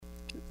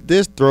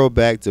This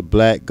throwback to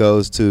black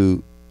goes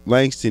to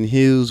Langston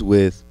Hughes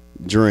with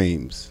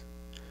Dreams.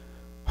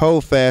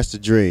 Hold fast to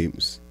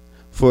dreams,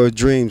 for if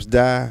dreams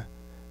die,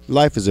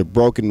 life is a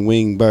broken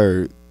winged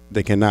bird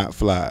that cannot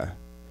fly.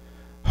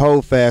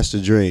 Hold fast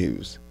to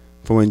dreams,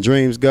 for when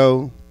dreams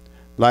go,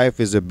 life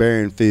is a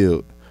barren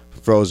field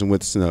frozen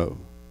with snow.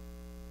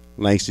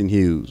 Langston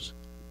Hughes,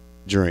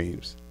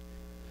 Dreams.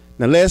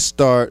 Now let's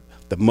start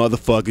the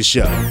motherfucking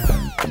show.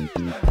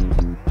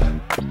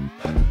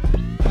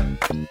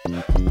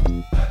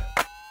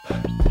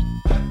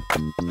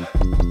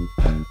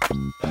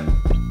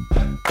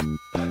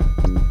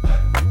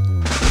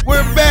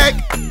 We're back.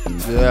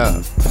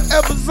 Yeah.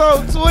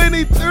 Episode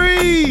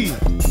 23.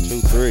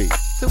 2-3.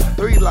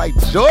 2-3 like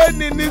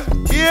Jordan in this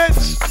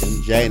bitch.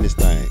 MJ in this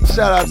thing.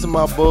 Shout out to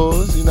my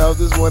Bulls. You know,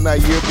 this one not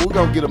year, but we're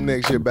going to get them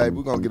next year, baby.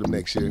 We're going to get them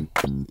next year.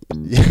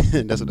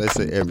 Yeah, that's what they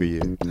say every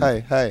year.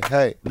 Hey.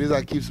 At least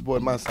I keep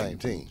supporting my same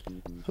team.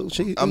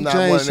 I'm not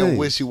James one of them Shane?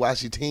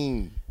 wishy-washy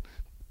team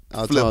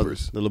I'll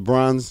flippers. The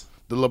LeBrons.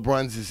 The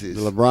LeBronses.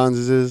 The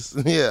LeBrons is.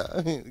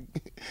 Yeah.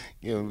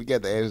 You know, we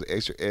got the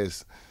extra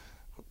S.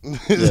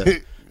 Yeah.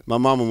 My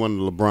mama, one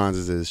of the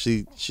LeBrons is.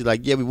 She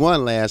like, yeah, we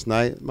won last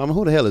night. Mama,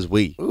 who the hell is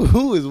we?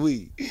 Who is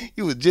we?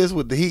 You was just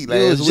with the Heat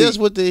last You was week. just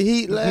with the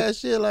Heat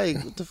last year. Like,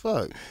 what the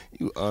fuck?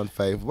 You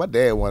unfaithful. My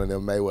dad one of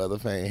them Mayweather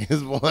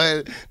fans.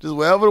 Boy, just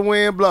wherever the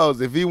wind blows.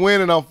 If he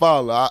winning, I'm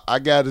following. I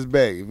got his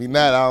back. If he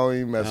not, I don't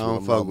even mess I with don't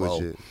him. fuck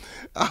with you.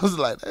 I was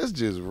like, that's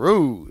just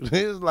rude.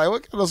 It's like,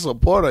 what kind of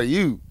support are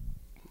you?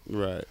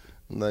 Right.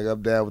 Like,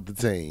 I'm down with the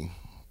team.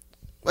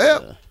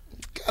 Well,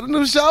 got a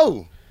new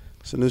show.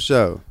 It's a new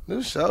show.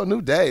 New show,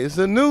 new day. It's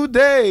a new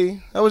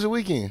day. How was your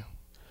weekend?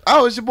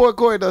 Oh, it's your boy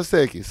Corey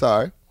Dosecki.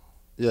 Sorry.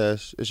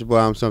 Yes, it's your boy.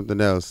 I'm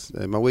something else.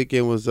 And my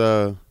weekend was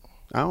I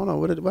don't know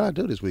what I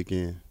do this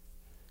weekend.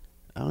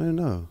 I don't even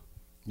know.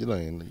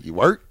 You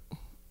work?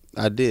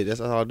 I did. That's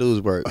all I do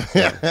is work.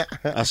 So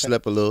I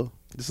slept a little.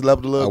 You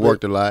slept a little I bit?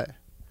 worked a lot.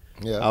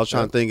 Yeah. I was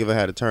trying to think if I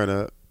had to turn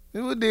up.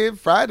 We did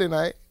Friday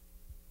night.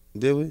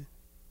 Did we?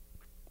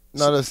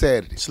 No, that's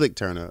Saturday. Slick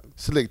turn up.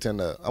 Slick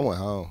turned up. I went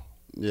home.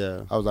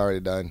 Yeah. I was already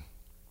done.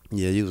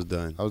 Yeah, you was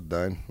done. I was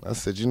done. I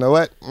said, you know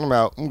what? I'm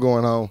out. I'm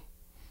going home.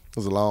 It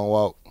was a long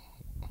walk.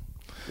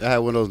 I had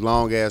one of those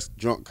long ass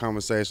drunk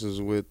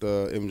conversations with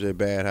MJ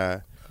Bad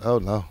High. Oh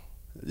no.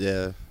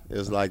 Yeah. It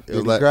was like Did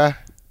you cry?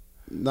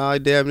 No,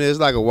 damn it. It was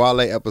like a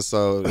Wale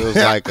episode. It was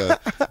like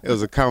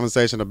a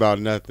conversation about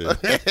nothing. But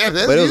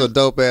it was a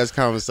dope ass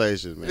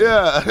conversation, man.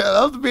 Yeah,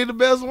 those would be the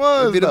best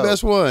ones. It'd be the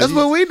best one. That's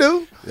what we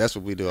do. That's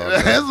what we do all the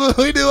time. That's what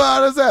we do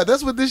all the time.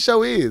 That's what this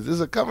show is.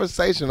 It's a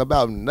conversation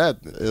about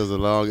nothing.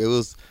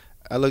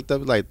 I looked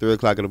up at like 3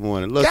 o'clock in the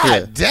morning. Look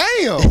God here.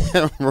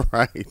 damn.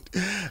 Right.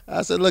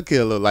 I said, look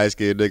here, little light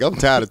skinned nigga. I'm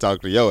tired of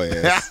talking to your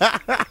ass.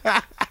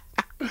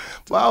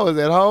 Well, I was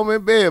at home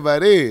in bed by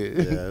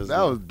then. Yeah,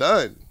 I was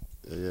done.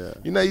 Yeah.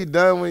 You know you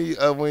done when your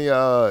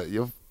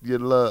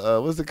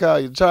little what's it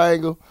called, your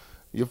triangle,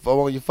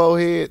 on your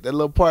forehead, that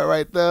little part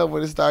right there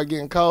when it start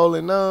getting cold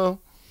and numb.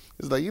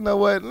 It's like, you know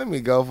what? Let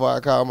me go before I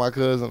call my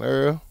cousin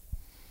Earl.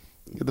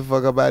 Get the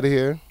fuck up out of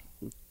here.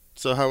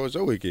 So how was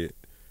your weekend?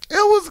 It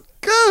was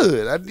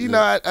good.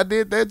 I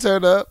did that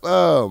turn up.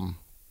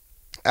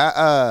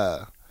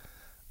 I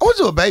went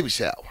to a baby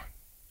shower.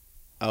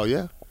 Oh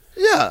yeah.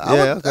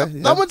 Yeah.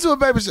 I went to a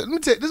baby shower. Let me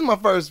tell you, this is my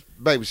first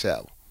baby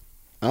shower.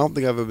 I don't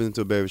think I've ever been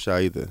to a baby shower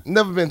either.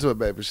 Never been to a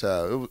baby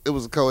shower. It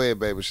was a co-ed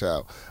baby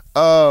shower.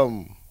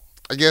 I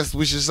guess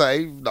we should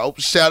say,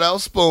 shout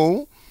out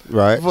Spoon.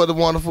 Right. For the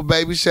wonderful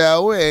baby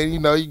shower, and you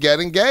got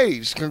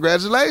engaged.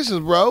 Congratulations,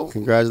 bro.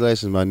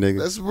 Congratulations, my nigga.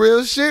 That's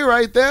real shit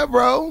right there,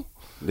 bro.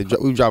 We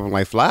dropping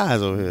like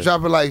flies over here.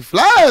 Dropping like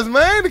flies,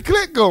 man. The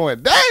click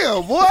going.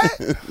 Damn,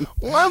 boy.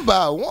 One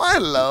by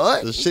one,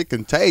 Lord. The shit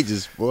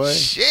contagious, boy.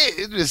 Shit,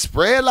 it just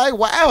spread like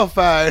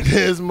wildfire in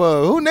this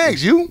mug. Who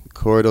next? You?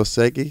 Corey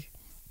Dosecki.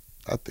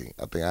 I think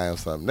I am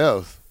something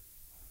else.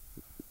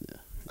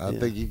 I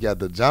think you got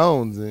the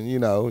Jones, and you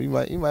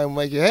might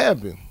make it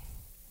happen.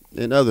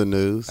 In other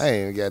news, I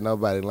ain't even got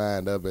nobody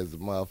lined up as a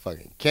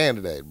motherfucking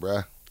candidate,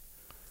 bruh.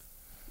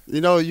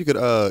 You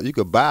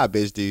could buy a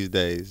bitch these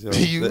days.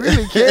 You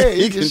really can.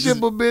 You can ship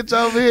a bitch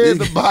over here in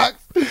the box.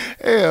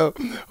 Hell,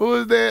 who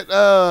was that?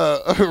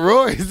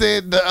 Roy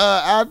said the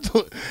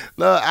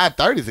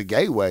I-30 is a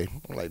gateway.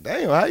 I'm like,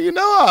 damn, how you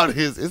know all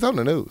this? It's on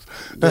the news.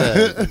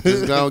 Yeah,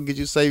 just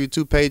gonna save you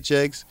 2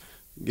 paychecks.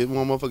 Get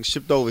one motherfucker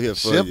shipped over here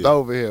for you. Shipped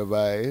over here,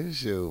 man.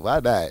 Shoot, why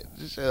not?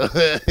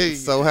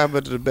 So what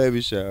happened to the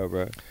baby shower,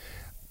 bro?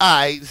 All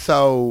right,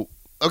 so,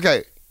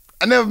 okay.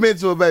 I never been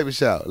to a baby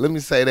shower. Let me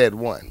say that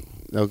one.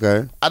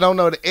 Okay. I don't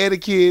know the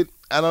etiquette.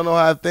 I don't know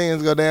how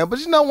things go down. But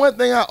you know one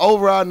thing I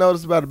overall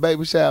noticed about a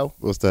baby shower?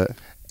 What's that?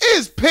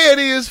 It's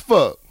petty as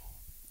fuck.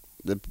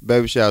 The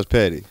baby shower's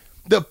petty.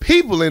 The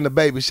people in the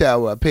baby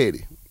shower are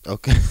petty.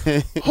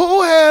 Okay.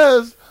 Who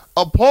has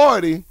a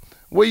party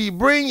where you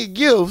bring your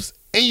gifts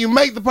and you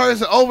make the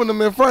person open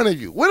them in front of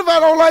you? What if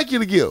I don't like you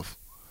the gift?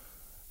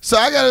 So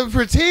I gotta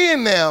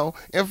pretend now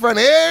in front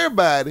of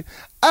everybody,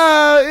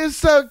 it's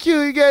so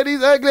cute, you got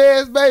these ugly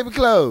ass baby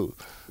clothes.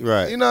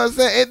 Right. You know what I'm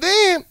saying? And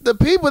then the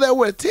people that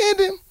were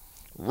attending,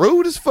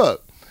 rude as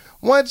fuck.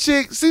 One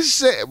chick, she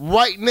sat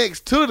right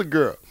next to the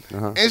girl.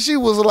 Uh-huh. And she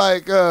was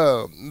like,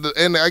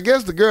 and I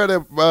guess the girl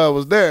that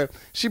was there,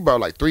 she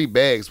brought like 3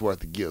 bags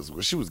worth of gifts.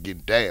 But she was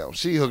getting down.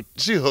 She hooked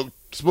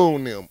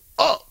Spoon them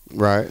up.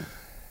 Right.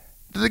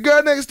 The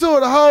girl next to her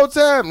the whole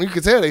time, you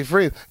could tell they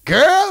friends.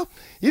 Girl,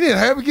 you didn't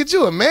help me get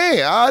you a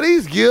man. All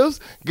these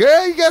gifts.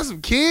 Girl, you got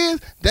some kids.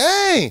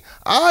 Dang,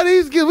 all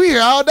these gifts. We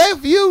here all day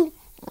for you.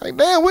 Like,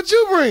 damn, what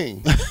you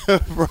bring?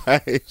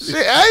 Right.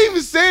 Shit, I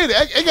even said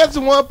it. I got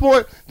to one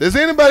point. Does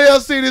anybody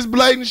else see this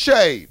blatant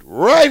shade?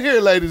 Right here,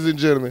 ladies and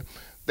gentlemen.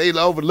 They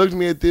overlooked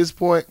me at this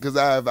point because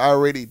I've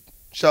already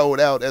showed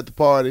out at the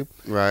party.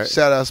 Right.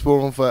 Shout out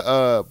Spoon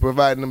for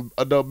providing them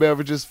adult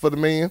beverages for the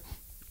men.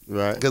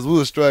 Right. Because we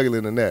were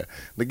struggling in there.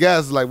 The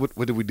guys was like,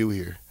 what do we do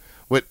here?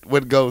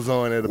 What goes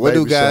on at a What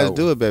baby do guys shower?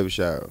 do at baby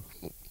shower?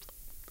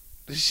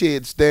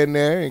 Shit, stand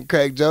there and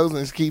crack jokes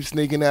and keep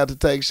sneaking out to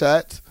take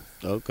shots.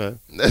 Okay.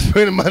 That's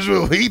pretty much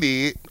what we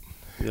did.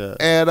 Yeah.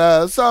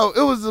 And so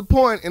it was a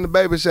point in the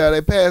baby shower,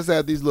 they passed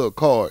out these little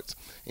cards.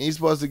 And you're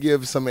supposed to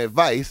give some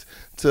advice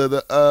to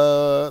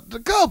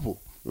the couple.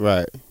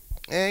 Right.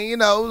 And, you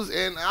know,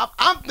 and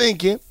I'm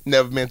thinking,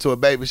 never been to a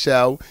baby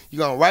shower. You're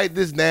going to write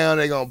this down.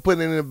 They're going to put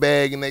it in a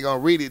bag, and they're going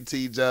to read it to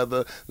each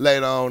other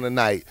later on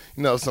tonight.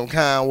 You know, some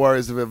kind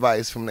words of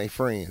advice from their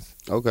friends.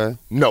 Okay.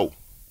 No.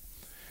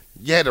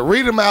 You had to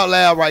read them out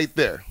loud right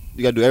there.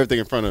 You gotta do everything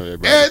in front of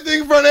everybody.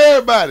 Everything in front of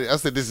everybody. I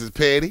said, this is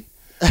petty.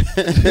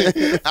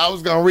 I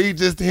was going to read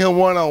just to him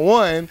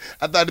one-on-one.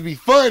 I thought it'd be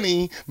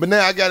funny, but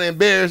now I got to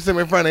embarrass him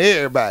in front of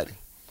everybody.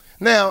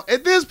 Now,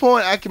 at this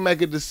point, I can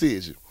make a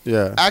decision.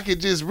 Yeah. I could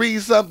just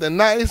read something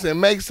nice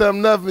and make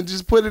something up and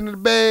just put it in the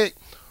bag,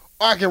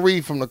 or I can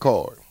read from the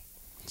card.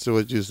 So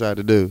what you decide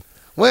to do?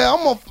 Well,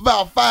 I'm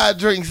about 5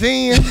 drinks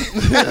in,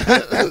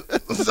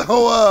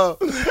 so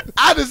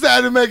I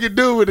decided to make it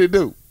do what it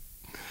do.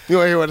 You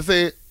want to hear what I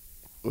said?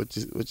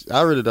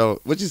 I really don't.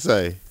 What you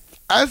say?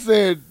 I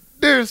said,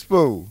 dear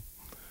Spoon,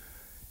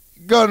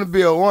 you're going to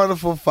be a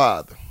wonderful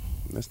father.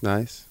 That's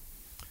nice.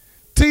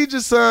 Teach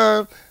your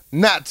son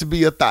not to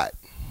be a thought.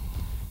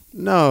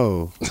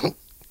 No.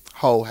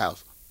 Whole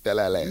house. That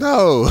last.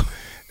 No.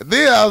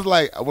 Then I was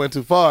like, I went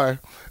too far.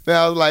 Then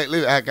I was like,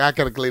 I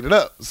could have cleaned it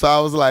up. So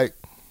I was like,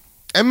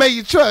 and may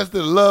you trust in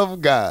the love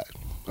of God.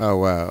 Oh,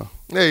 wow.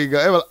 There you go.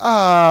 It was,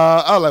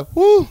 I was like,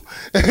 whoo.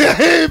 He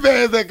ain't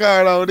passed that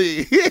card on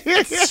me.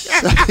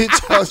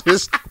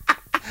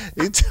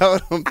 He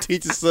told him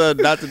teach his son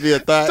not to be a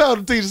thought. Told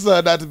him teach his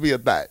son not to be a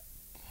thought.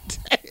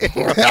 In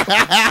front of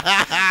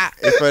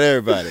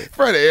everybody. In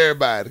front of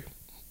everybody.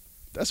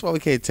 That's why we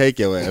can't take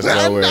your ass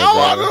I nowhere, know. I don't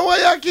brother. know why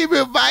y'all keep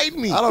inviting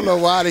me. I don't know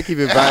why they keep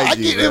I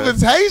inviting you, get bro.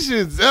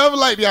 invitations. I'm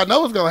like, y'all know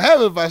what's going to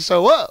happen if I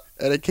show up.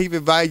 And they keep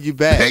inviting you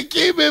They back.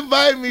 keep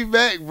inviting me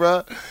back,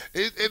 bro.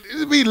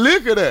 It be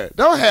liquor there.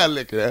 Don't have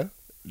liquor there.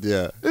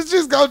 Yeah. It's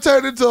just going to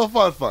turn into a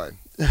fun. Fun.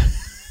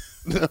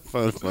 A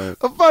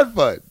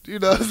fun. You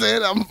know what I'm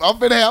saying? I'm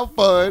finna have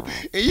fun,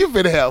 and you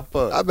finna have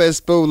fun. I bet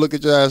Spoon look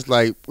at your ass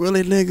like,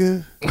 really,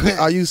 nigga?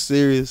 Are you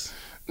serious?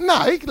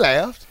 Nah, he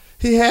laughed.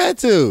 He had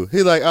to.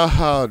 He like,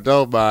 oh,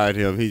 don't mind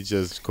him. He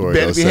just Corey.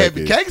 Better be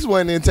happy cakes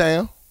wasn't in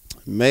town.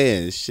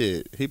 Man,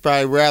 shit. He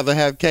probably rather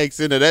have cakes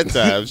in at that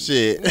time.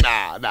 Shit.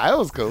 Nah, it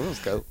was cool.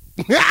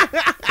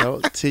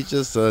 Don't teach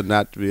your son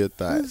not to be a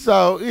thought.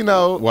 So, you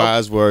know.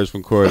 Wise words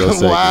from Corey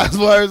Dosecki. Wise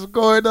words from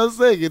Corey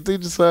Dosecki.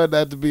 Teach your son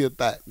not to be a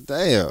thought.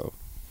 Damn.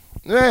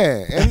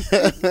 Man,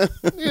 and,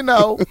 you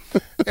know,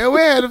 and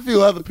we had a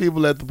few other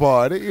people at the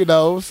party, you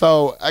know,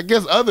 so I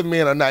guess other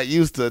men are not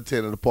used to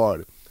attending the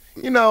party.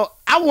 You know,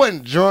 I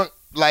wasn't drunk,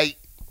 like,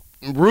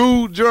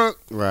 rude drunk.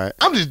 Right.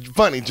 I'm just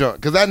funny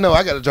drunk, because I know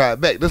I got to drive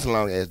back. This is a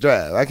long-ass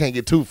drive. I can't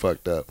get too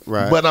fucked up.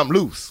 Right. But I'm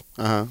loose.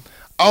 Uh-huh.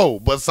 Oh,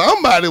 but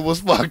somebody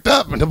was fucked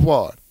up in the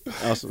party.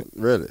 Awesome.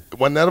 Really?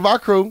 One none of our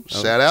crew.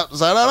 Shout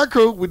out our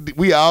crew.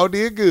 We all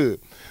did good.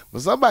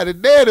 But somebody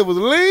there that was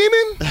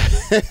leaning,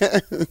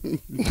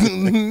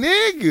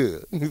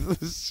 nigga.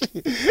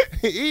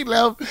 He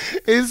left.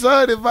 His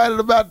son invited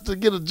him out to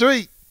get a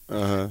drink.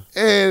 Uh-huh.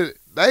 And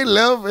they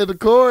left, and the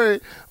Corey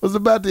was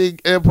about to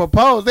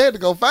propose. They had to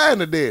go find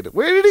the daddy.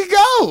 Where did he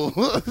go?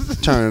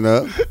 Turn it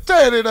up.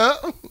 Turn it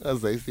up. I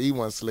was like, see, he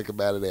wasn't slick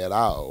about it at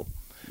all.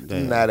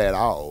 Damn. Not at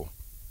all.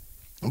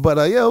 But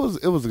yeah,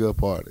 it was a good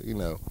party, you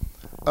know.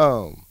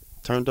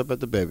 Turned up at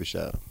the baby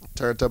shower.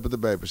 Turned up at the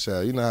baby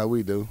shower. You know how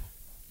we do.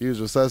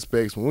 Usual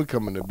suspects, when we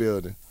come in the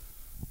building,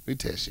 we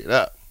tear shit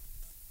up.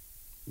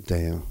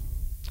 Damn.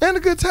 And a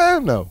good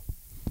time, though.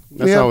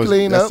 That's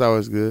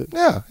always good.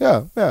 Yeah.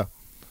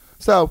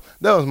 So,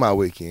 that was my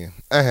weekend.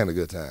 I had a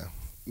good time.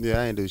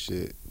 Yeah, I ain't do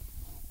shit.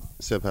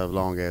 Except have a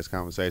long-ass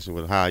conversation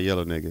with a high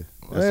yellow nigga.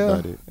 That's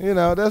about it. You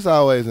know, that's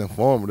always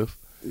informative.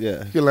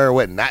 Yeah. You can learn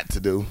what not to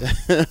do.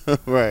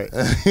 Right.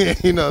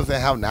 You know what I'm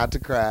saying? How not to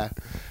cry.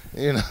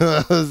 You know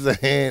what I'm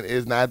saying?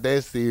 It's not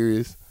that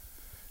serious.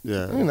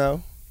 Yeah. You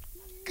know,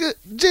 good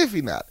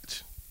jiffy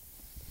knowledge.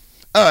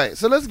 All right,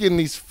 so let's get in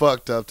these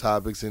fucked up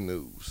topics and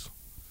news.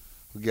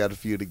 We got a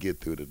few to get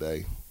through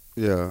today.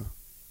 Yeah.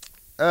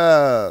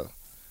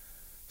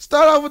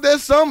 Start off with that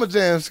Summer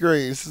Jam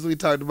screen since we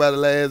talked about it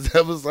last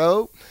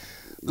episode.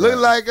 Look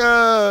like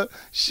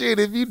shit.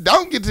 If you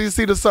don't get to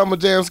see the Summer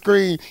Jam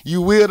screen,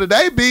 you will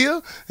today,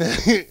 Bill.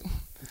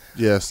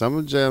 Yeah,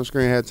 Summer Jam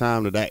screen had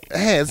time today.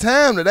 Had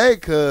time today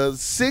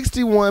because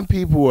 61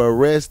 people were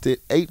arrested,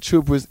 8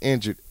 troopers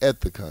injured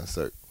at the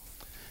concert.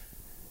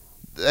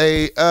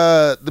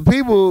 The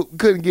people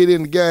couldn't get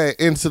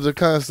into the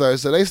concert,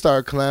 so they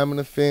started climbing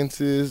the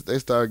fences. They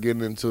started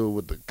getting into it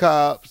with the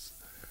cops,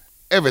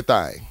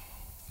 everything.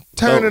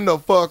 Turning the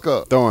fuck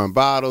up. Throwing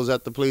bottles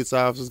at the police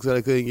officers because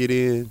they couldn't get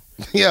in.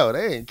 Yo,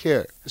 they didn't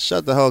care.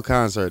 Shut the whole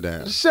concert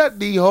down. Shut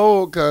the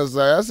whole concert.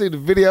 I see the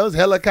videos,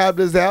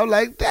 helicopters out,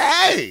 like,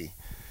 dang.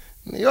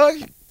 New York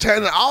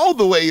turning all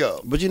the way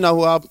up. But you know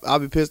who I'll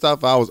be pissed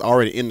off? I was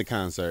already in the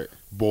concert.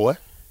 Boy.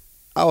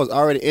 I was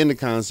already in the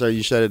concert.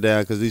 You shut it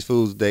down because these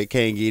fools, they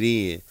can't get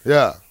in.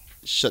 Yeah.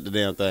 Shut the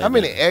damn thing How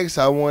many down. acts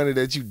I wanted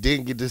that you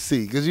didn't get to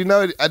see? Because, you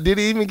know, I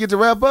didn't even get to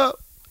wrap up.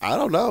 I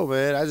don't know,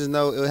 man. I just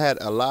know it had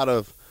a lot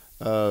of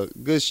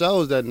good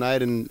shows that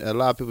night, and a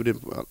lot of people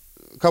didn't.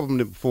 A couple of them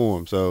didn't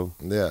perform. So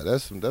Yeah,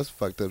 that's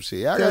fucked up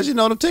shit. because you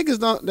know the tickets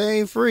they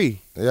ain't free.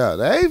 Yeah,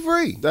 they ain't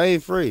free. They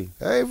ain't free.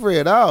 They ain't free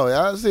at all.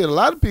 I see a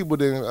lot of people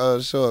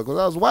didn't show up because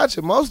I was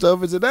watching most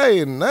of it today,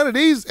 and none of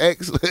these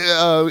acts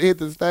hit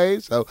the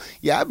stage. So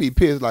yeah, I be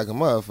pissed like a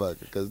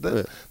motherfucker because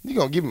you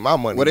gonna give me my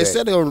money. Well, they back.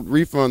 said they're gonna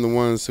refund the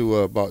ones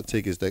who bought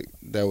tickets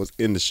that was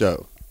in the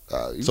show.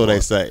 They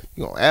say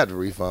you gonna have to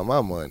refund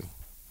my money.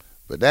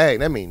 But dang,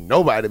 that mean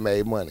nobody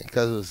made money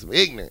because of some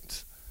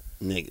ignorance.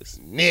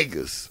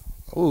 Niggas.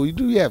 Oh,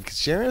 you have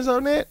insurance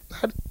on that?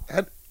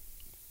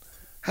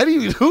 How do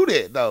you do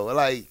that though?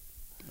 Like,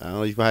 I don't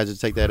know. You probably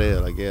just take that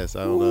L. I guess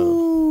I don't know.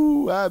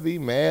 ooh, I'd be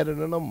madder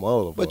than a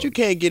motherfucker. But you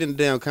can't get in the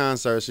damn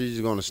concert, so you're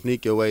just gonna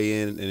sneak your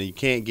way in, and you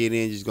can't get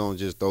in. You're just gonna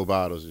throw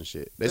bottles and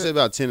shit. They said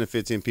about 10 to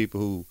 15 people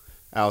who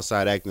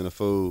outside acting a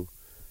fool,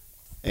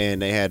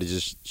 and they had to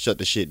just shut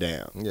the shit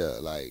down. Yeah,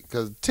 like,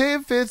 because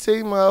 10,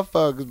 15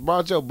 motherfuckers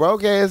brought your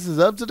broke asses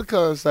up to the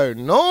concert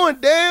knowing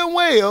damn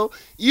well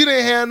you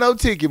didn't have no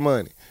ticket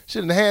money.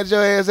 Shouldn't have had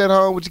your ass at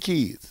home with your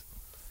kids.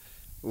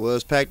 Well, it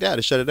was packed out.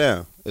 They shut it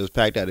down. It was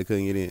packed out. They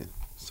couldn't get in.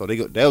 So they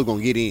was going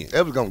to get in.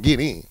 They was going to get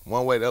in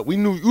one way or the other. We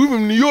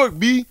from New York,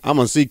 B. I'm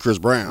going to see Chris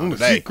Brown I'm going to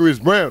today. see Chris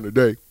Brown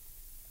today.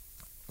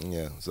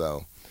 Yeah,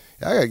 so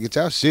y'all got to get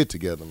y'all shit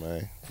together,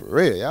 man. For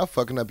real. Y'all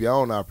fucking up your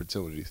own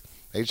opportunities.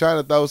 They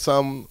trying to throw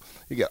something.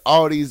 You get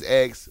all these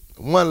acts,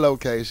 one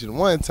location,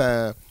 one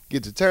time,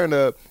 get to turn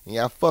up, and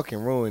y'all fucking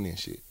ruining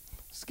shit.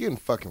 It's getting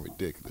fucking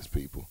ridiculous,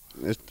 people.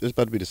 It's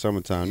about to be the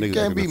summertime. You Niggas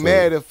can't be acting a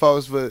mad fool. at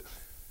folks for,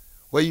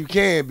 well, you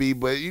can be,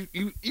 but you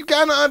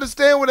kind of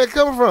understand where they're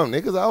coming from.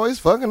 Niggas always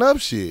fucking up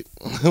shit.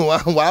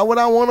 Why would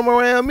I want them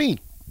around me?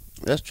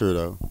 That's true,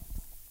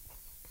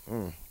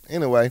 though.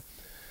 Anyway,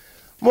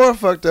 more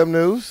fucked up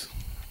news.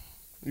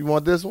 You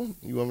want this one?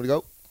 You want me to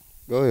go?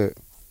 Go ahead.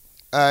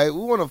 All right, we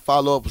want to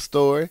follow up a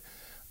story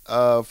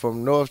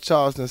from North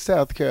Charleston,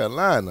 South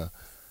Carolina.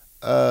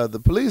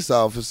 The police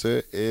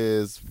officer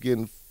is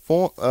getting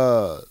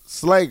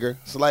Slager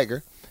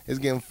is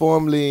getting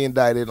formally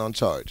indicted on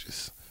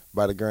charges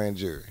by the grand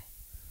jury.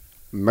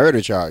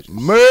 Murder charges.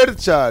 Murder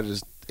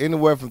charges,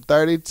 anywhere from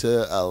 30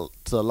 to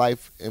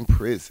life in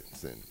prison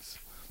sentence.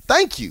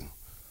 Thank you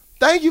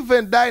for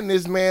indicting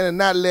this man and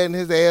not letting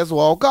his ass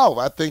walk off.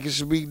 I think it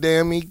should be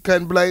damn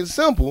cut and plain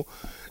simple.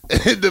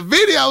 The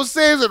video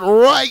says it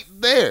right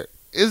there.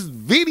 It's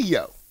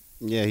video.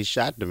 Yeah, he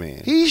shot the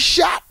man. He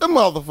shot the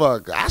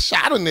motherfucker. I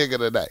shot a nigga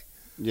today.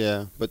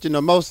 Yeah, but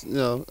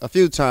a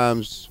few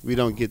times we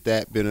don't get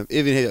that bit of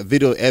even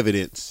video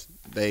evidence.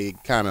 They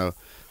kind of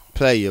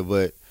play you,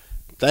 but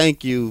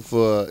thank you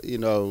for If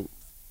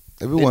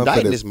it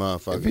indicting this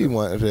motherfucker. If he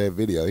wanted for that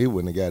video, he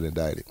wouldn't have got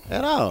indicted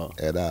at all.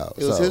 at all.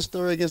 It was his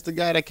story against the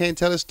guy that can't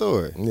tell his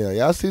story. Yeah,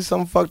 y'all see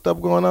something fucked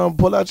up going on?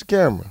 Pull out your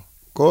camera,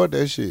 record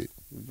that shit.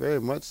 Very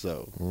much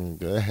so,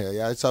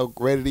 Y'all so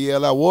ready to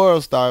yell out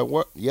world star,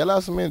 yell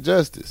out some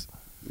injustice.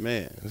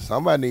 man.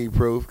 Somebody need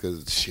proof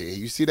because shit.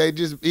 You see,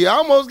 he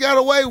almost got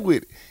away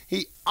with it.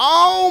 He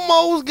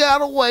almost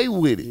got away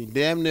with it. He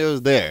damn near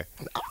was there,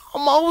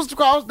 Almost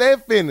crossed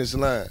that finish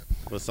line.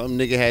 but some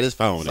nigga had his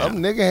phone out. Some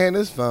nigga had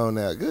his phone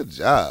out. Good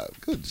job.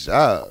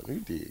 He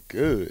did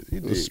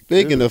good.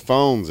 Speaking of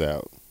phones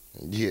out,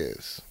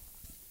 yes,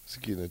 let's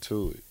get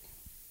into it.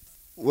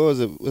 what was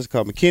it? What's it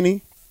called?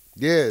 McKinney,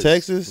 Yes,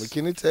 Texas.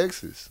 McKinney,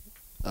 Texas.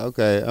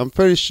 Okay, I'm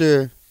pretty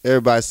sure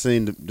everybody's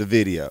seen the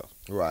video.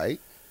 Right.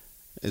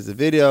 It's a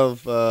video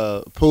of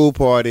a pool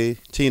party,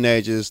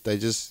 teenagers. They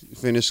just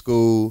finished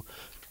school.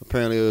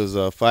 Apparently, it was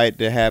a fight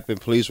that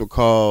happened. Police were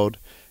called.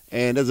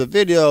 And there's a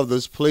video of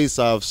this police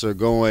officer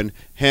going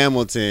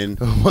Hamilton.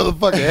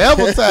 Motherfucking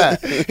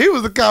Hamilton. He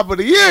was the cop of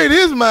the year in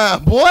his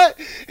mind, boy.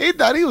 He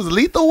thought he was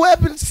Lethal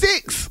Weapon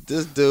 6.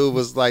 This dude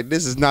was like,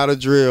 this is not a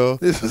drill.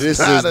 This is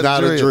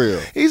not a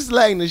drill. He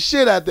slanged the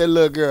shit out that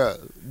little girl.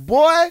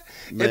 Boy.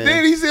 Man. And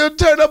then he see him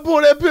turn up, pull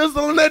that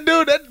pistol on that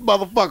dude. That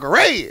motherfucker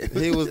ran.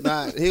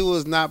 He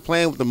was not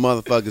playing with the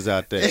motherfuckers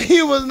out there.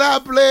 He was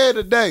not playing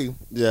today.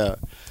 Yeah.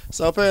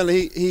 So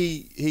apparently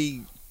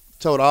he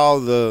told all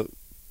the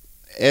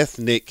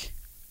ethnic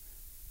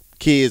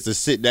kids to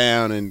sit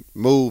down and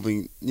move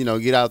and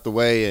get out the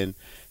way, and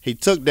he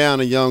took down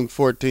a young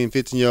 14,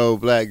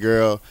 15-year-old black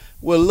girl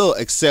with a little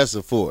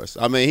excessive force.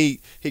 I mean,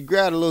 he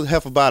grabbed a little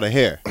heifer by the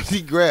hair.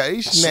 He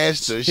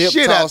snatched the Hip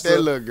shit out tosser.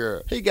 that little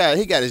girl. He got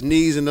his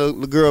knees in the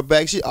girl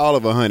back. She all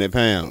of 100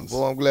 pounds.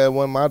 Boy, I'm glad it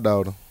wasn't my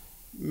daughter.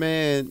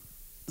 Man,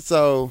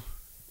 so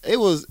I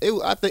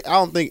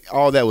don't think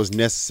all that was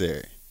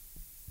necessary.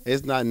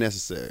 It's not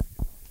necessary.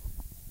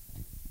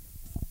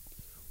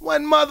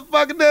 Wasn't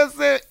motherfucking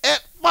necessary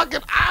at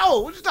fucking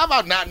all. What you talking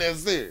about not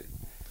necessary?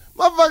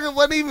 Motherfucker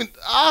wasn't even.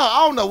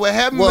 I don't know what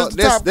happened. Well,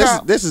 Mr. Top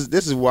Cop. this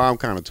is why I'm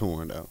kind of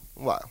torn though.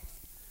 Why?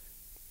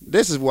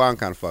 This is why I'm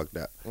kind of fucked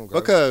up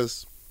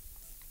because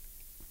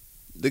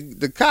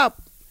the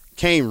cop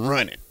came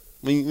running.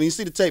 When you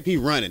see the tape, he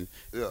running.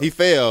 Yeah. He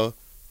fell,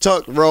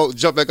 tucked, rolled,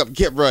 jumped back up,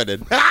 kept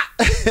running.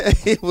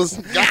 he was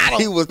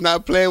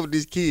not playing with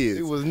these kids.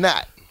 He was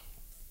not.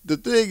 The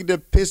thing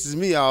that pisses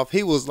me off,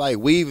 he was like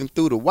weaving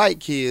through the white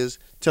kids,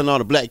 telling all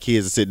the black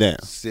kids to sit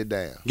down. Sit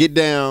down. Get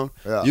down.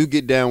 Yeah. You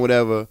get down,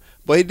 whatever.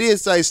 But he did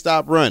say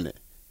stop running.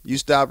 You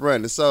stop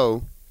running.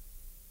 So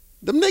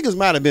them niggas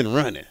might have been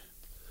running.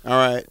 All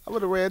right. I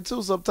would have ran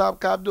too. Some Top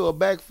Cop do a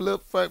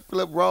backflip, front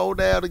flip, roll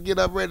down to get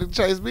up ready to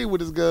chase me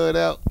with his gun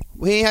out.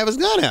 Well, he ain't have his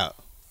gun out.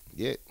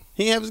 Yeah.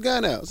 He ain't have his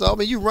gun out. So I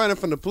mean, you running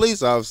from the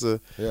police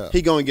officer, Yeah.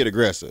 he gonna get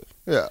aggressive.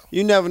 Yeah.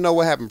 You never know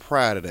what happened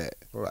prior to that.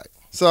 Right.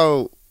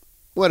 So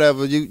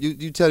whatever,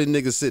 you tell these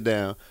niggas sit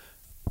down.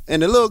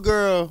 And the little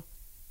girl,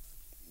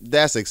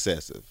 that's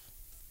excessive.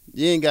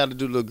 You ain't got to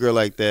do a little girl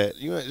like that.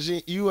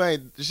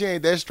 She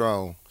ain't that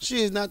strong.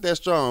 She is not that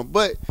strong,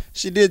 but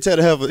she did tell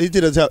the heifer. He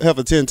did tell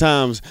her 10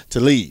 times to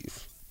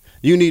leave.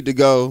 You need to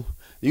go.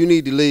 You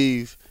need to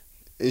leave.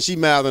 And she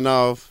mouthing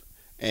off,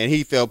 and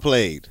he felt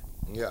played.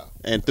 Yeah.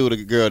 And threw the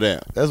girl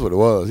down. That's what it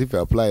was. He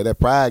felt played. That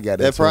pride got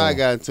That pride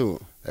got into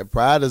him. That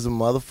pride is a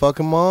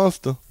motherfucking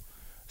monster.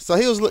 So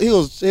he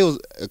was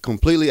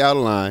completely out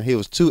of line. He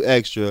was too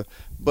extra,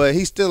 but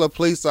he's still a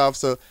police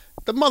officer.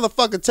 The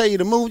motherfucker tell you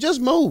to move,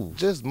 just move.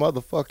 Just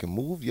motherfucking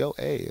move your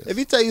ass. If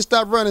he tell you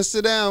stop running,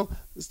 sit down,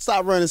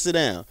 stop running, sit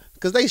down.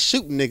 Because they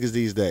shooting niggas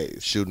these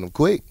days. Shooting them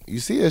quick. You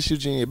see her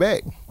shoot you in your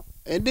back.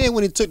 And then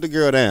when he took the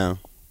girl down,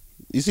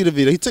 you see the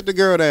video, he took the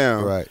girl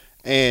down. Right.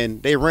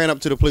 And they ran up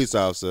to the police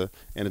officer,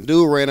 and the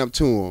dude ran up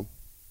to him.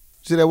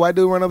 See that white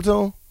dude run up to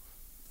him?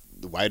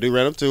 The white dude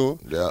ran up to him.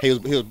 Yeah. He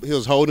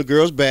was holding the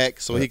girl's back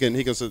so he can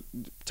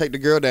take the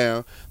girl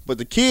down. But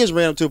the kids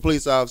ran up to the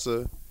police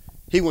officer.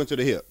 He went to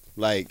the hip.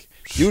 Like,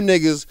 you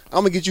niggas, I'm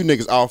gonna get you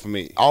niggas off of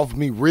me. Off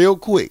me real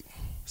quick.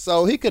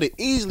 So he could have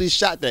easily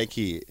shot that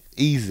kid.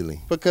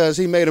 Easily. Because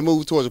he made a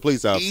move towards the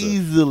police officer.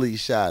 Easily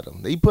shot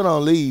him. He put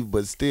on leave,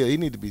 but still, he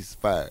need to be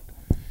fired.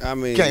 I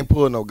mean, You can't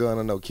pull no gun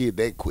on no kid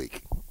that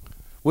quick.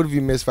 What if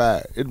you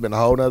misfired? It'd been a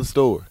whole nother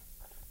story.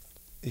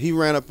 he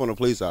ran up on a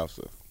police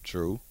officer.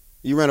 True.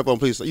 You ran up on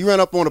police. You ran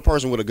up on a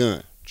person with a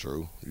gun.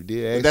 True. You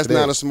did ask But that's for that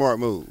not a smart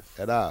move.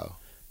 at all.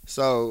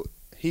 So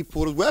he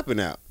pulled his weapon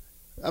out.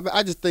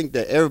 I just think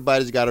that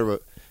everybody's got to.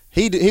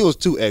 He was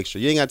too extra.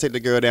 You ain't got to take the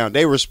girl down.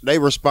 They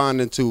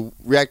responding to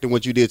reacting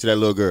what you did to that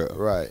little girl.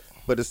 Right.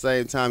 But at the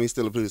same time, he's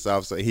still a police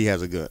officer. He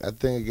has a gun. I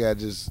think it got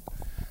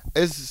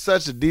it's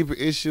such a deeper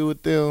issue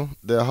with them,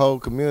 the whole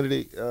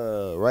community.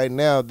 Right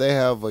now, they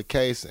have a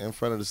case in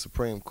front of the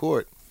Supreme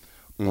Court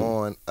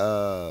on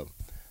the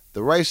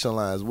racial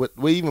lines. What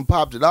we even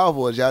popped it off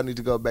was y'all need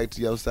to go back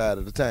to your side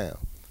of the town.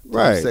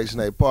 Right. Section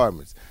 8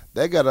 apartments.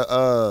 They got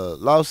a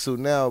lawsuit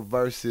now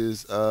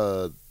versus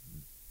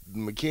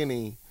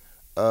McKinney,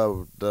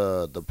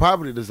 the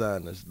property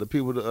designers, the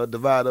people that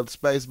divide up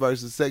space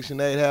versus Section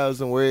 8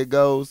 housing, where it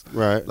goes.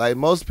 Right. Like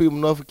most people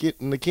in North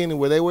McKinney,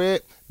 where they were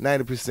at,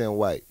 90%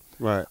 white.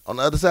 Right. On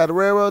the other side of the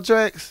railroad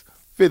tracks,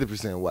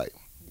 50% white.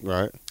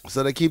 Right.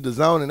 So they keep the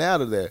zoning out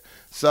of there.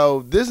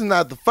 So this is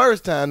not the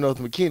first time North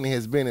McKinney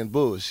has been in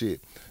bullshit.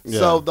 Yeah.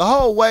 So the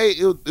whole way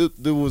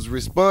it was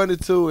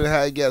responded to and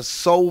how it got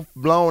so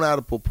blown out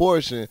of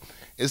proportion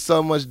is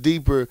so much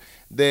deeper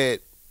that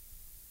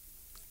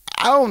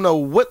I don't know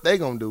what they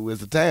going to do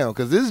as a town,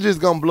 because this is just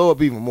going to blow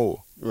up even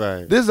more.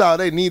 Right. This is all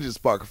they needed to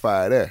spark a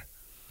fire there.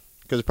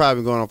 Because it's probably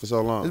been going on for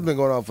so long. It's been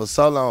going on for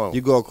so long.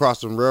 You go across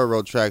some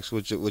railroad tracks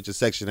with your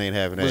section ain't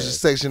having which is ass.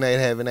 Section 8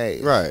 having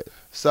AIDS. Right.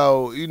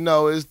 So,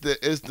 it's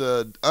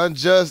the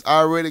unjust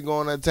already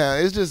going to town.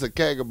 It's just a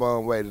keg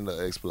bomb waiting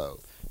to explode.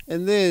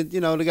 And then, they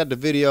got the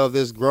video of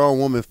this grown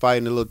woman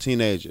fighting a little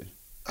teenager.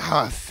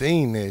 I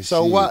seen this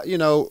So shit. why,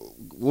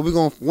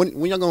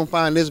 when y'all gonna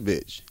find this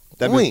bitch?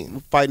 That When? been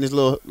fighting this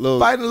little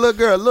Fighting a little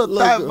girl, Little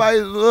girl.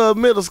 fighting a little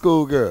middle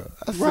school girl.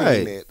 I seen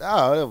Right. that.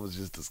 Oh, that was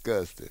just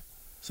disgusting.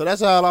 So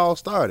that's how it all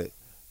started.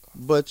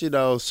 But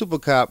Super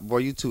Cop, boy,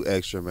 you too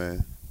extra,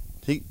 man.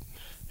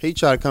 He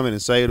tried to come in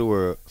and save the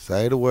world,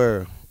 Say the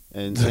word.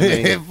 and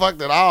It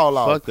fucked it all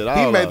off. Fucked it He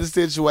all made off. the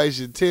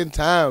situation 10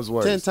 times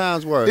worse. 10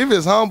 times worse. Even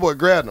his homeboy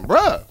grabbed him.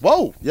 Bruh,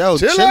 whoa. Yo,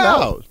 chill chill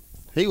out. out.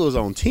 He was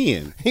on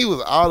 10. He was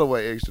all the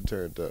way extra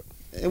turned up.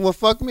 And what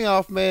fucked me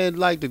off, man,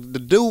 like the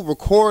dude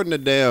recording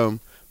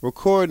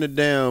the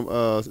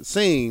damn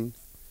scene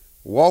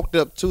walked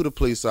up to the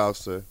police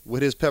officer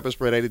with his pepper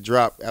spray that he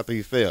dropped after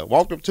he fell.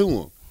 Walked up to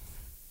him.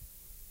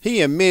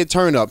 He in mid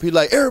turn up. He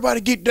like,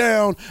 everybody get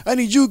down. I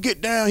need you to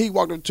get down. He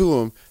walked up to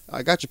him.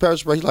 I got your pepper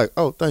spray. He's like,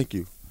 oh, thank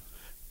you.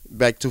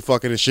 Back to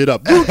fucking his shit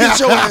up. Dude, get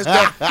your ass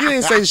down. You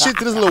didn't say shit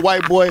to this little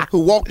white boy who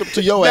walked up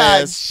to your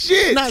ass.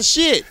 Shit. Not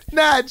shit.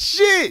 Not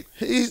shit.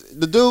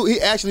 The dude, he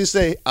actually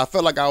say, I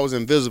felt like I was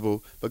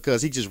invisible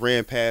because he just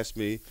ran past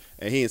me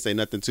and he didn't say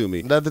nothing to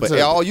me. Nothing but to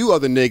all you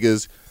other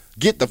niggas,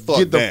 get the fuck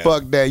down. Get the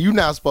fuck down. You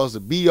not supposed to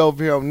be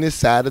over here on this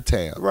side of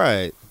town.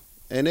 Right.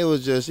 And it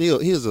was just, he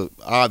was an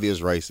obvious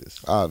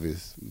racist.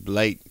 Obvious.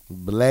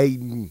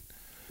 Blatant.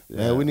 Yeah.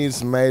 Man, we need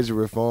some major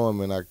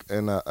reform in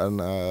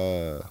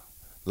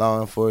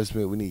law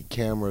enforcement. We need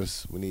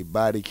cameras. We need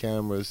body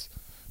cameras,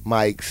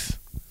 mics.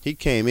 He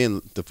came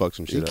in to fuck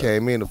some shit up. He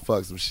came in to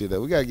fuck some shit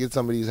up. We got to get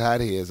some of these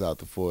hotheads out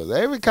the force.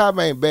 Every cop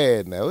ain't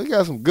bad now. We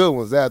got some good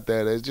ones out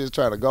there that's just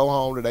trying to go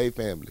home to their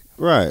family.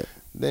 Right.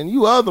 Then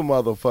you other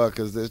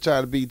motherfuckers that's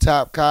trying to be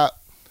top cop,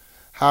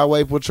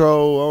 highway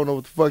patrol, I don't know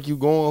what the fuck you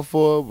going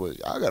for, but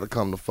y'all got to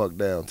come the fuck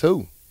down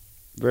too.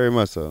 Very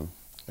much so.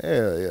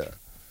 Hell yeah.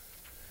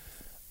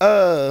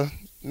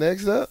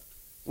 Next up.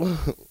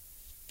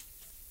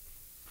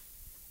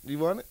 You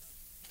want it?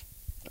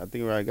 I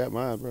think I already got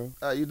mine, bro.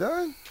 Are you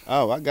done?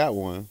 Oh, I got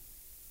one.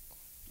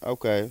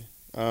 Okay.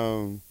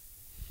 I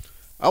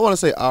want to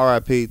say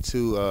R.I.P.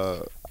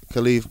 to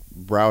Khalif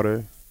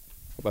Browder.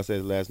 Hope I said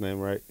his last name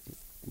right.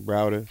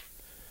 Browder.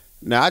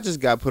 Now, I just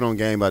got put on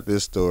game about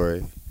this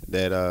story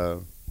that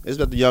it's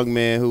about the young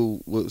man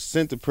who was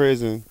sent to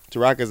prison to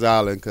Rikers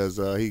Island because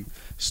he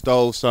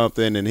stole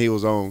something and he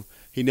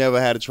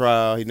never had a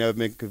trial. He never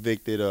been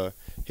convicted.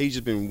 He's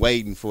just been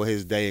waiting for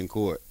his day in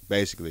court,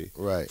 basically.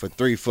 Right. For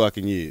 3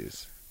 fucking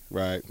years.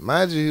 Right.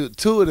 Mind you,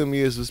 2 of them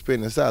years was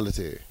spent in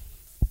solitary.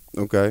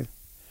 Okay.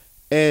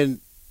 And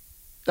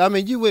I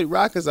mean, you with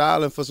Rikers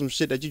Island for some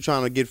shit that you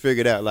trying to get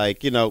figured out.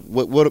 Like, you know,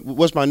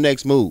 what's my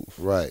next move?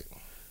 Right.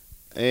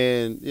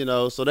 And, you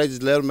know, so they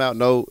just let him out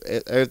know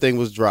everything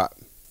was dropped.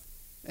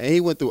 And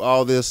he went through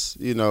all this,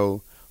 you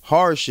know,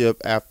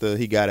 hardship after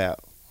he got out.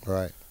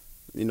 Right.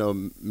 You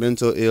know,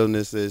 mental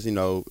illnesses, you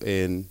know,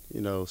 and, you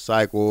know,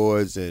 psych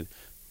wards and,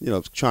 you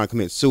know, trying to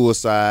commit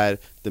suicide.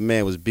 The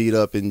man was beat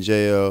up in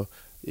jail,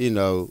 you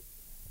know,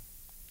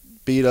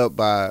 beat up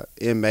by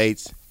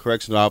inmates,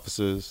 correctional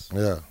officers.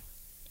 Yeah.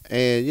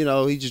 And, you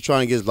know, he's just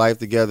trying to get his life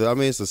together. I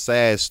mean, it's a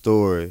sad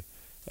story.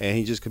 And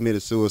he just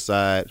committed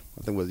suicide,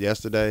 I think it was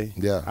yesterday.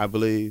 Yeah. I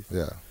believe.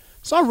 Yeah.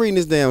 So I'm reading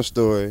this damn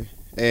story.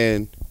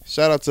 And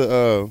shout out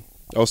to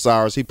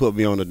Osiris. He put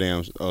me on the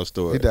damn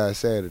story. He died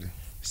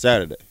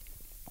Saturday.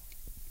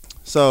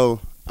 So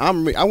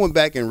I went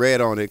back and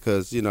read on it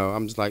because, you know,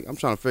 I'm just like, I'm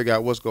trying to figure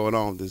out what's going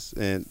on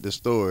with this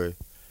story.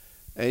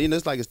 And, you know,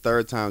 it's like his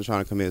 3rd time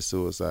trying to commit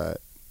suicide.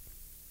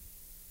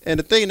 And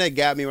the thing that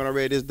got me when I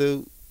read this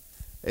dude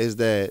is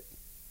that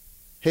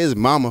his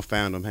mama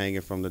found him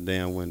hanging from the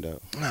damn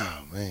window.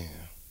 Oh, man.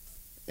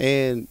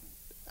 And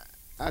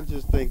I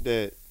just think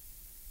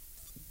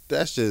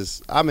that's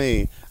just, I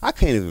mean, I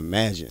can't even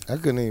imagine. I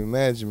couldn't even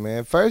imagine,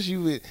 man. First,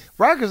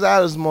 Rikers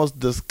Island's the most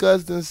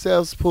disgusting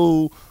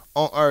cesspool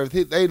on earth.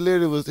 They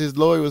literally his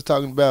lawyer was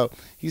talking about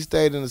he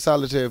stayed in the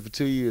solitary for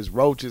 2 years.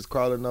 Roaches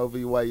crawling over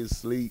you while you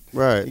sleep.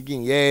 Right. You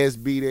getting your ass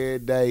beat every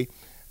day.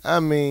 I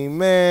mean,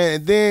 man,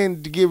 and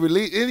then to get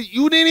released,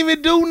 you didn't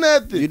even do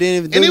nothing. You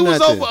didn't even do nothing. And it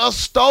was over a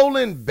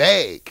stolen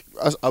bag.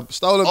 A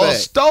stolen bag. A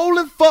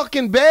stolen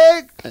fucking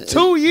bag?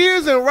 2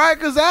 years in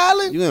Rikers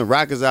Island? You in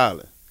Rikers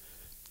Island.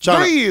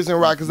 3 years in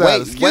Rikers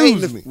Island.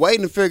 Excuse me.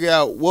 Waiting to figure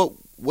out what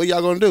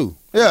y'all gonna do.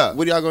 Yeah.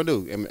 What y'all gonna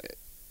do? I mean,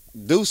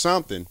 do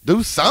something.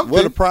 Do something.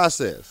 What the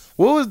process?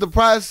 What was the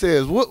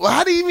process?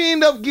 How did he even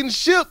end up getting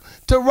shipped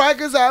to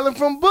Rikers Island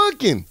from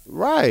booking?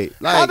 Right.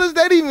 Like, how does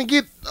that even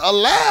get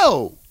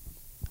allowed?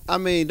 I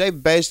mean, they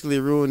basically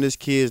ruined this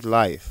kid's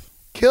life.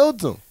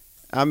 Killed him.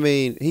 I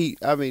mean,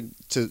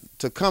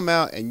 to come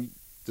out and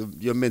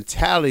your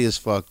mentality is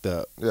fucked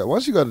up. Yeah,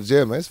 once you go to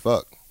jail, man, it's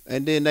fucked.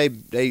 And then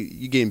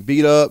you getting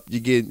beat up.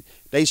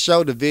 They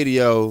showed the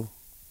video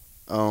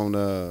on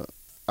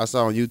I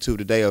saw on YouTube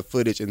today of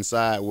footage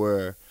inside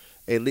where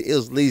it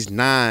was at least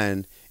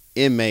 9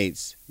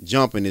 inmates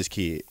jumping this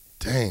kid.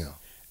 Damn.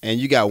 And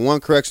you got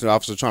one correctional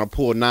officer trying to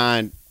pull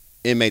 9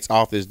 inmates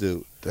off this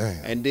dude.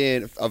 Damn. And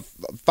then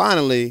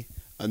finally,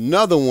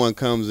 another one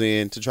comes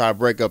in to try to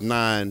break up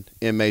 9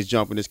 inmates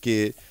jumping this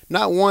kid.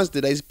 Not once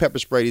did they pepper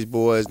spray these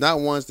boys. Not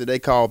once did they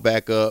call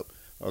back up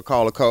or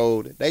call a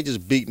code. They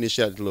just beating the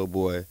shit out of the little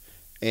boy.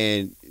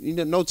 And you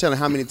know, no telling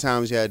how many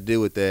times you had to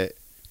deal with that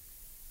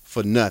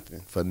for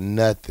nothing. For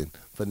nothing.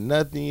 For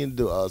nothing you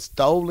do. A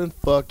stolen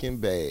fucking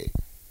bag.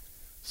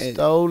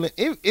 Stolen.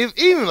 If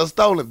even a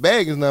stolen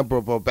bag is not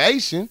for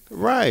probation.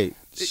 Right.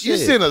 You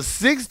sent a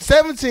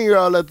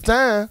 17-year-old at the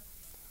time.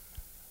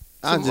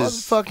 I to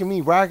just motherfucking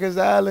me, Rikers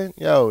Island.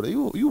 Yo,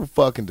 you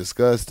fucking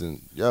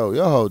disgusting. Yo,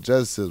 your whole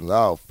justice system's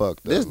all fucked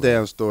up. this man.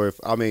 damn story.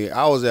 I mean,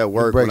 I was at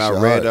work when breaks I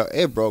your read heart.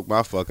 it broke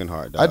my fucking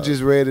heart. I Dog.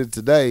 just read it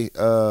today.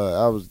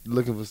 I was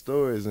looking for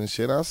stories and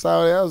shit. I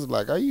saw it. I was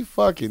like, "Are you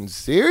fucking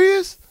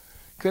serious?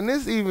 Can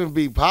this even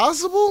be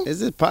possible?" It's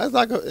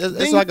like it's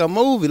Then- like a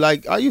movie.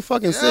 Like, are you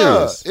fucking Yeah,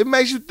 serious? it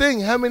makes you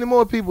think how many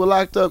more people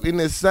locked up in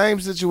this same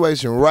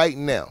situation right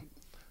now,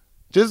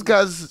 just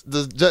because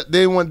they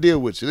didn't want to deal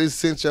with you. They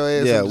sent your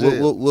ass. Yeah, in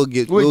jail. we'll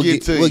get We'll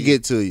get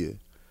to you.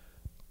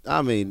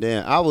 I mean,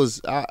 damn, I was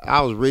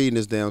reading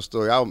this damn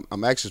story.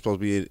 I'm actually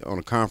supposed to be on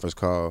a conference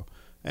call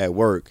at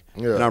work,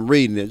 Yeah. and I'm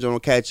reading it. Just to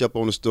catch up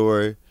on the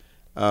story.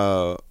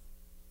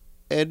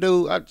 And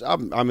dude,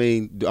 I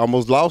mean,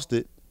 almost lost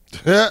it.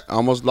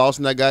 Almost lost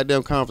in that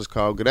goddamn conference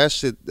call.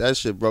 Cause that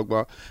shit broke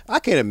my. I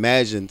can't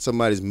imagine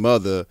somebody's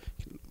mother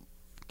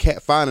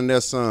finding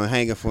their son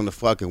hanging from the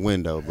fucking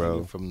window, bro.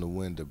 Hanging from the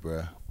window,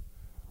 bro.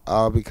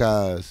 All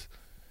because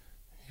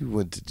he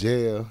went to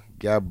jail,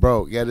 got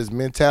broke, got his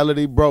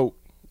mentality broke,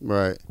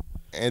 Right.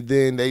 and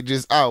then they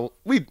just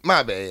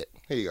my bad.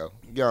 Here you go.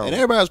 Go on. And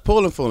everybody's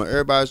pulling for him.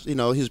 Everybody's,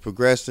 he's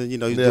progressing. He's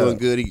Yeah. doing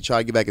good. He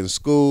trying to get back in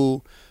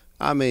school.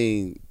 I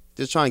mean,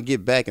 just trying to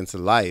get back into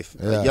life.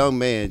 Yeah. A young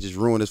man just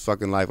ruined his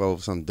fucking life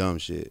over some dumb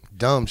shit.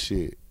 Dumb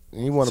shit.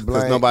 And you want to 'Cause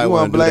blame nobody you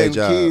wanna want to do their blame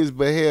job. kids,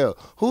 but hell,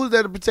 who's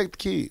there to protect the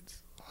kids?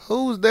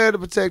 Who's there to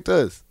protect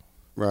us?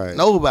 Right.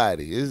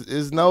 Nobody.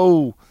 It's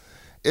no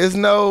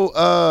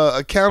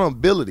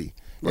accountability.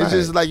 It's Right.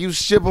 just like you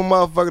ship a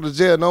motherfucker to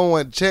jail. No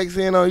one checks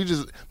in on you.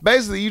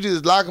 You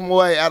just lock them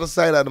away, out of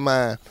sight, out of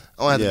mind.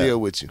 I don't have Yeah. to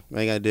deal with you. I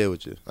ain't got to deal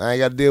with you. I ain't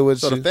got to deal with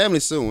So you. the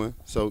family's suing.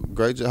 So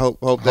great.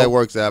 Hope that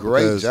works out.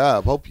 Great because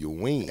job. Hope you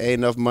win. Ain't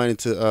enough money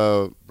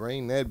to.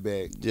 Bring that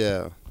back.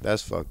 Yeah,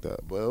 that's fucked up.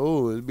 But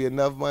it'd be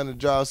enough money to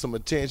draw some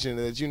attention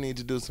that you need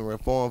to do some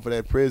reform for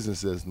that prison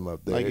system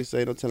up there. Like you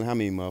say, don't tell them how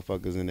many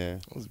motherfuckers in there.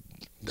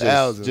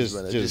 Thousands, just-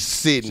 brother, just- just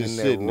sitting just in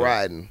there sitting there.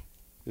 riding.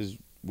 Just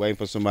waiting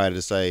for somebody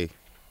to say,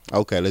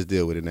 "Okay, let's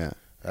deal with it now."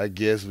 I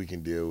guess we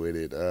can deal with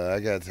it. I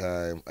got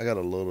time. I got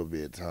a little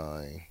bit of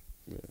time.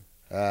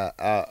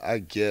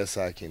 I guess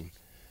I can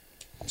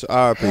So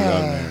RP, young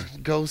man.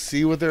 go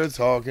see what they're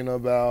talking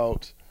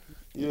about.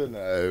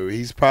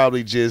 He's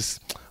probably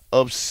just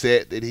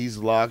upset that he's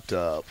locked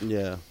up.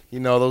 Yeah.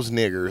 Those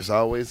niggers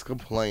always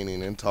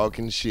complaining and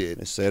talking shit.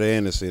 They say they're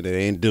innocent. They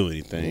ain't do They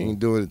anything. ain't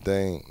doing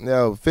anything.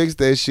 No, fix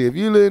that shit. If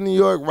you live in New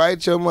York,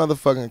 write your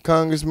motherfucking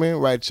congressman,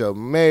 write your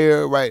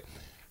mayor,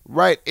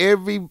 write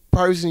every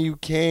person you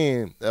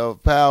can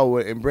of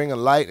power and bring a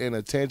light and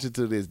attention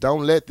to this.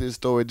 Don't let this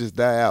story just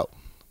die out.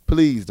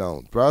 Please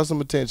don't. Draw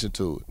some attention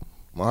to it.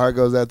 My heart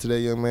goes out to that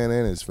young man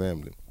and his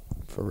family.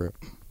 For real.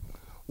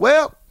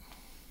 Well,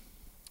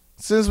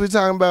 since we're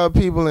talking about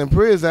people in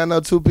prison, I know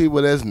two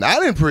people that's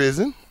not in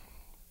prison.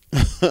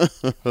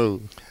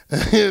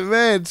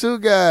 Man, two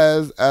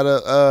guys out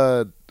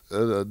of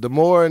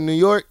Demore in New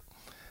York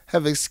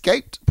have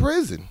escaped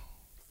prison.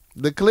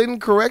 The Clinton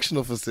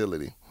Correctional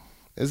Facility.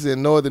 It's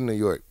in northern New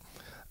York.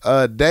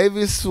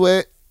 David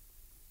Sweet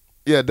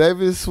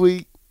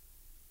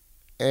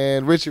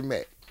and Richard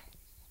Mack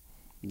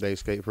They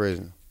escaped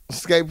prison.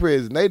 escaped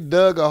prison. They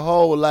dug a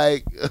hole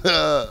like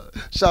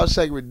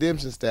Shawshank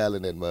Redemption style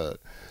in that mud.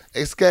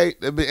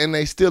 Escaped, and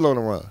they still on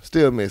the run,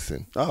 still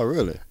missing. Oh,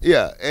 really?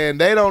 Yeah, and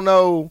they don't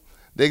know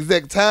the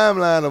exact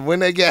timeline of when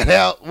they got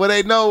out. Well,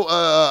 they know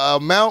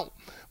amount,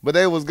 but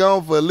they was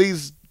gone for at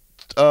least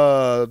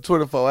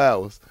 24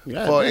 hours God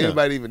before damn.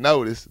 anybody even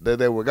noticed that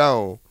they were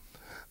gone.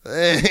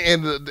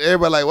 And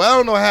everybody like, well, I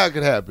don't know how it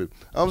could happen.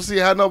 I don't see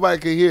how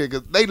nobody could hear it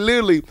because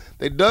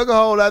they dug a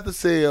hole out the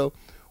cell,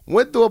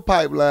 went through a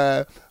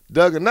pipeline,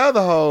 dug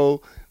another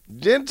hole,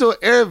 into an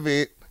air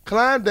vent,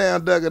 climbed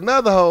down, dug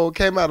another hole,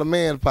 came out a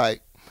man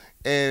pipe,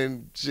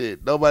 and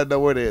shit, nobody know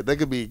where they at. They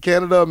could be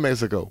Canada or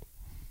Mexico.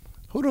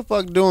 Who the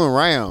fuck doing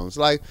rounds?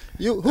 Like,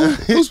 who's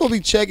supposed to be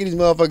checking these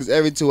motherfuckers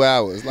every 2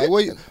 hours? Like,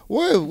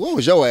 where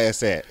was your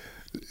ass at?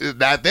 It's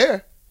not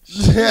there.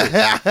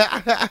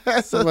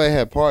 Somebody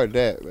had part of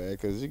that, man,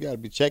 because you got to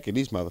be checking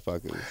these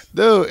motherfuckers.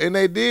 Dude, and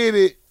they did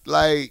it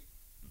like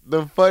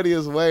the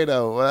funniest way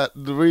though.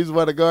 The reason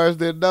why the guards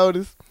didn't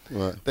notice,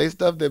 Right. they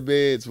stuffed their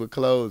beds with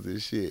clothes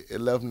and shit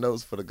and left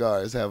notes for the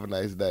guards. Have a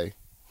nice day.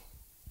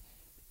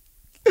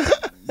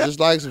 Just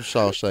like some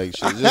Shawshank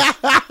shit.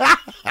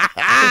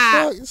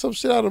 Just some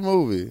shit out of the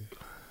movie.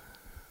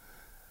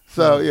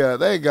 So yeah,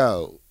 they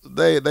go.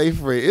 They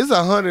free. It's a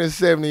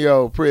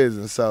 170-year-old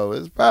prison, so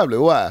it's probably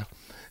why.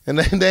 And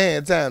they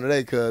had time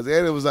today, cuz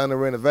and it was under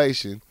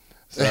renovation.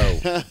 So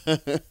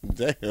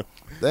Damn.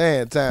 they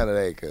had time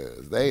today,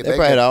 cuz They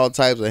probably had all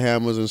types of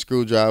hammers and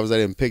screwdrivers they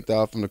didn't picked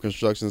off from the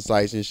construction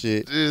sites and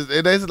shit. and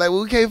they said like,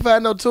 well, we can't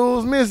find no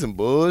tools missing.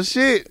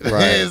 Bullshit.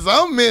 Right.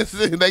 Some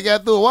missing. They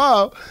got through a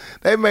wall.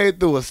 They made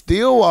through a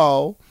steel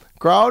wall,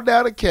 crawled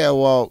down a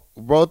catwalk,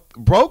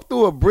 broke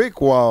through a brick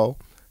wall,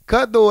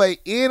 cut their way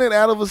in and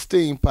out of a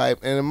steam pipe,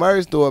 and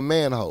emerged through a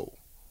manhole.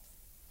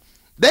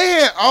 They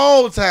had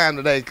all time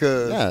today,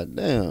 cuz. God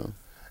damn.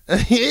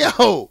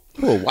 Yo,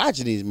 Who are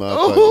watching these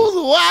motherfuckers? Who's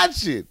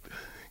watching?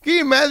 Can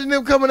you imagine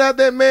them coming out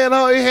that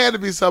manhole? It had to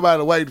be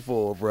somebody waiting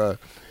for, bro.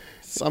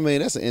 I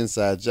mean, that's an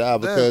inside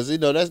job because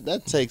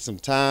that takes some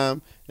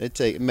time. You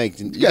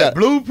got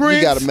blueprints.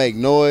 You got to make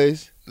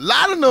noise. A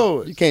lot of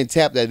noise. You can't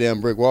tap that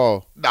damn brick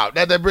wall. No,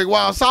 that brick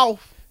wall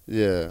soft.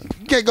 Yeah.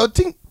 You can't go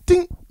tink,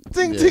 tink,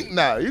 tink, tink.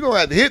 Nah, you're going to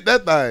have to hit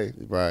that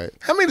thing. Right.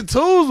 How many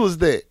tools was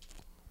that?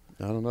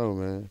 I don't know,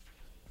 man.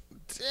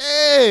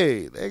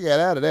 Hey, they got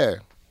out of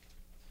there.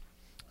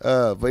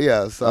 But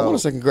yeah, so I want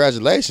to say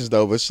congratulations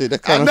though, but shit,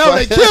 that I kind know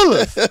they killed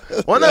us.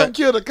 One of them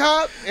killed a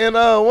cop, and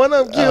one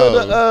of them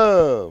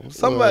killed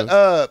somebody.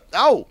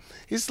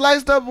 He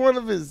sliced up one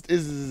of his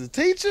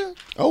teacher.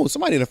 Oh,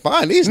 somebody need to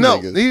find these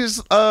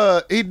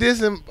niggas. He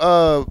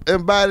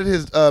disembodied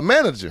his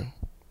manager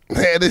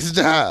at his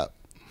job.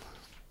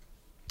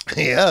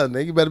 Yeah,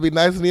 nigga, better be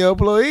nice to your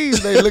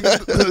employees. They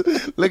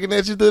looking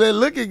at you through that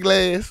looking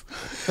glass.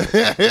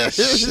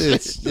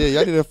 Shit. Yeah,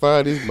 y'all need to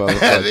find these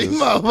motherfuckers. These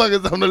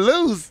motherfuckers on the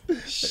loose.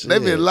 Shit. They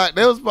been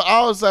they was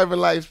all serving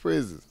life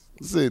prison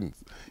sentence.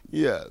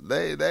 Yeah,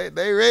 they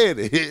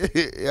ready.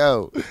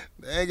 Yo,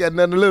 they ain't got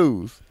nothing to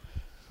lose.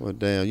 Well,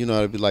 damn, you know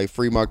how to be like,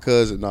 free my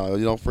cousin. No,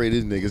 you don't free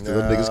these niggas because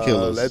them niggas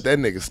kill us. Let that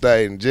nigga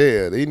stay in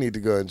jail. He need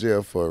to go in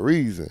jail for a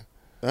reason.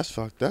 That's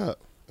fucked up.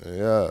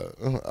 Yeah,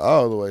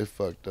 all the way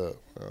fucked up.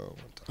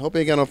 I hope he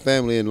ain't got no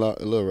family in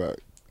Little Rock.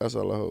 That's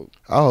all I hope.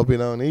 I hope he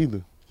don't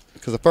either.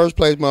 Because the first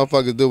place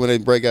motherfuckers do when they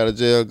break out of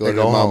jail, go to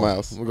their mama's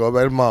house. We go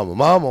back to mama.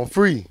 Mama, I'm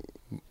free.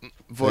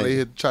 Before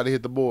they try to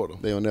hit the border.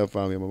 They don't never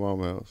find me at my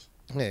mama's house.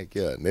 Heck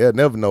yeah, they'll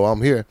never know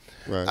I'm here.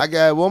 Right. I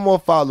got one more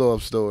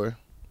follow-up story.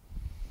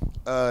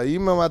 You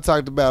remember I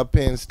talked about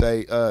Penn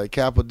State,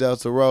 Kappa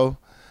Delta Rho,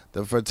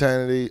 the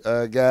fraternity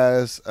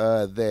guys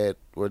that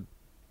were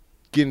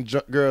getting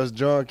girls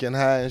drunk and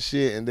high and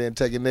shit, and then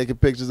taking naked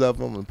pictures of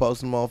them and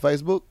posting them on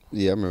Facebook?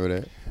 Yeah, I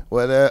remember that.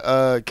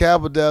 Well,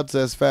 Kappa Delta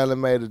has finally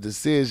made a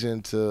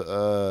decision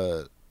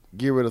to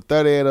get rid of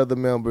 38 other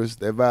members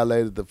that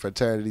violated the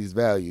fraternity's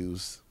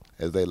values,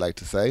 as they like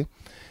to say.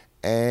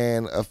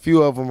 And a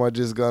few of them are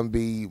just going to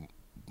be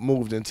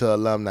moved into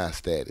alumni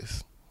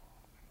status.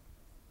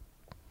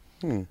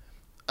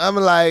 I'm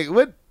like,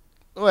 what?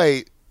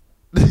 Wait.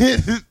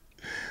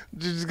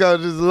 Just go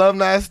to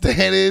alumni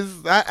status.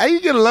 How you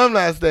get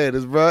alumni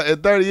status, bro?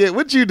 At 38,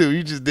 what you do?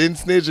 You just didn't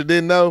snitch or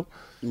didn't know?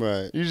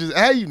 Right.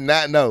 How you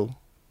not know?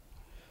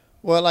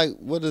 Well, like,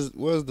 what's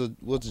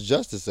the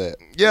justice at?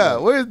 Yeah,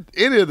 where's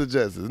any of the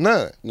justice?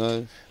 None.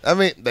 No. I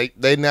mean,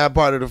 they not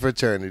part of the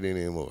fraternity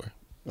anymore.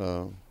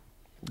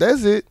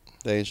 That's it.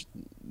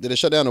 Did it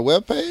shut down the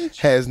webpage?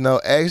 Has no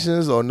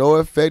actions or no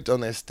effect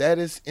on their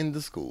status in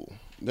the school.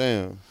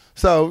 Damn.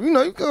 So, you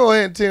can go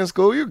ahead and attend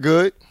school. You're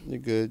good. You're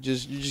good. You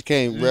just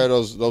can't wear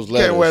those letters.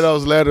 Can't wear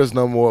those letters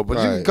no more. But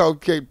right. you can go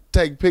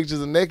take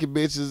pictures of naked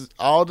bitches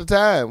all the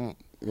time.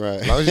 Right.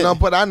 As long as you don't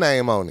put our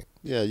name on it.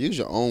 Yeah, use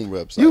your own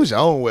website. Use your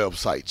own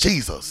website.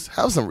 Jesus.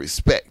 Have some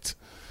respect.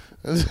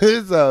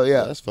 So,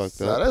 yeah. That's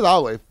fucked up. That's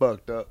always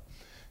fucked up.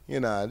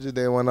 I just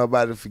didn't want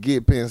nobody to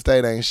forget Penn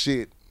State ain't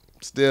shit.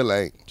 Still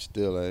ain't.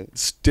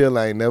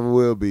 Never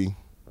will be.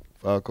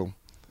 Fuck them.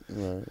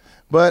 Right.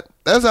 But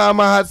that's all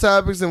my hot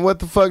topics and what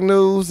the fuck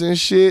news and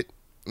shit.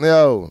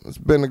 Yo, it's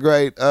been a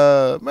great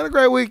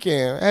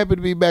weekend. Happy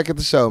to be back at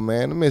the show,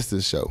 man. I miss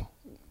this show.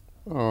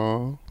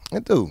 Aw. I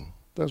do.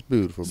 That's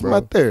beautiful, It's bro.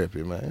 my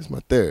therapy, man. It's my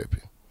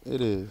therapy.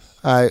 It is.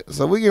 All right,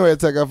 so we getting ready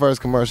to take our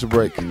first commercial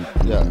break.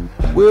 Yeah.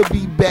 We'll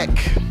be back.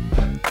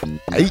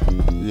 Hey.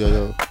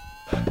 Yo.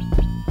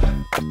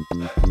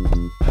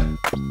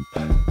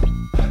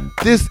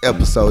 This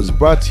episode is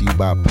brought to you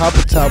by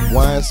Papa Top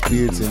Wine,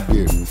 Spirits, and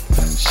Beer.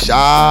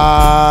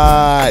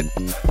 Shot!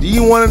 Do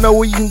you want to know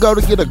where you can go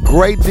to get a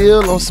great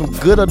deal on some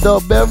good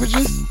adult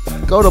beverages?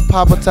 Go to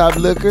Papa Top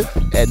Liquor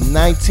at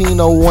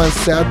 1901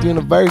 South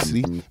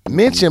University.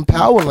 Mention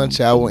Power Lunch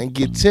Hour and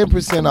get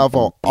 10% off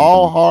on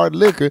all hard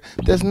liquor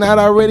that's not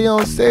already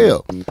on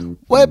sale.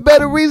 What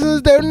better reason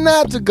is there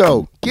not to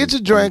go? Get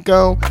your drink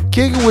on,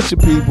 kick it with your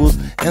peoples,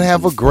 and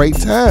have a great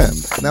time.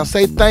 Now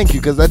say thank you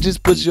because I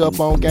just put you up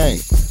on game.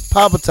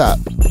 Papa Top,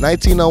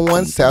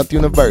 1901 South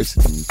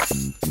University.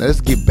 Now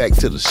let's get back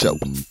to the show.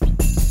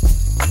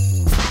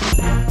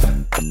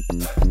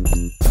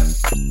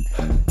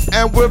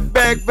 And we're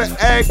back for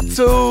Act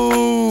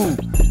 2.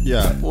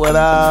 Yeah. What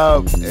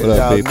up? As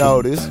y'all people?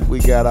 noticed, we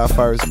got our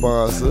first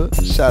sponsor.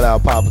 Shout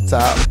out Papa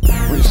Top.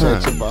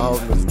 Appreciate you for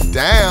holding us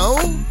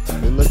down.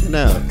 Good looking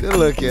out. Good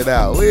looking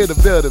out. We in the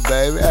building,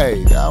 baby. Hey,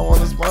 y'all want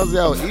to sponsor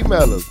y'all?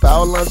 Email us.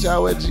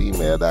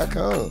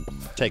 powerlunchhour@gmail.com.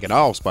 Taking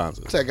all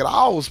sponsors. Taking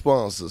all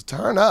sponsors.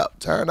 Turn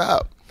up.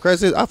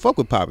 Crazy. I fuck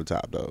with Papa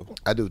Top though.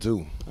 I do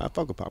too. I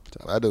fuck with Papa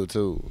Top. I do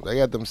too. They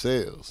got them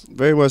sales.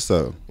 Very much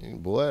so.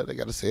 Boy, they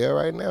got a sale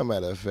right now,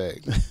 matter of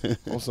fact.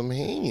 On some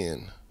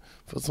hen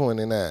for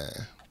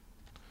 $29.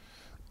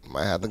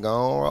 Might have to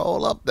go and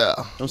roll up there.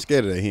 I'm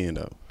scared of the hen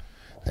though.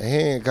 The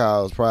hen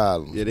cause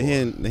problems. Yeah, the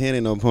hen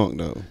ain't no punk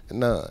though.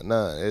 No.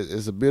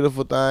 It's a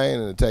beautiful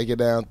thing, and to take it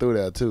down through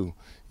there too.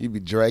 You be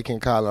Drake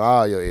and calling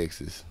all your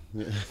exes.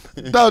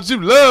 Thought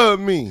you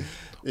loved me.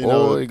 You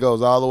know, Or it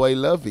goes all the way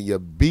left and you're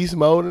beast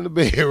mode in the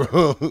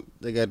bedroom.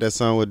 they got that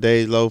song with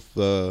Dej Loaf,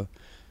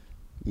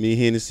 Me,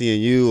 Hennessy,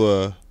 and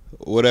You,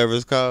 whatever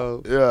it's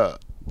called. Yeah.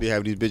 Be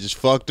having these bitches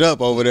fucked up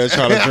over there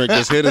trying to drink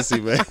this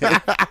Hennessy, man.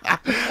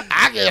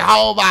 I can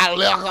hold my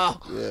liquor.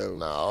 Yeah.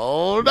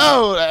 No,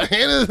 that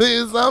Hennessy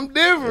is something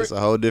different. It's a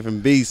whole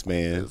different beast,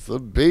 man. It's a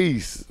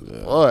beast.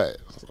 Yeah. Boy,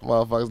 some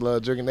motherfuckers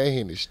love drinking that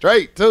Henny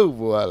straight, too,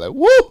 boy. Like,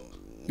 woo!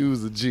 You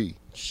was a G.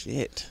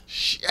 Shit.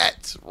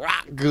 Shit,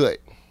 rock good.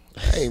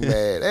 I ain't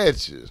mad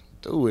at you.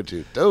 Do what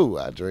you do.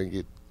 I drink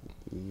it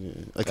Yeah.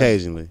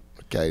 Occasionally.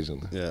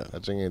 occasionally. Yeah. I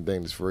drink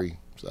anything that's free,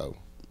 so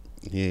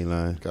He ain't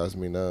lying. it costs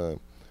me none.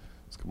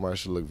 This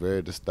commercial look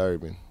very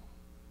disturbing.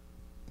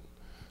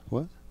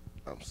 What?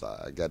 I'm sorry,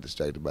 I got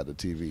distracted by the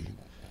TV.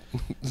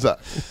 Sorry.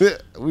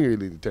 We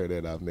really need to turn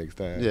that off next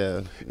time.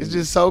 Yeah. It's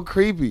just so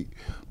creepy.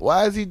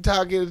 Why is he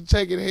talking and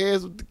shaking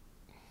heads with the...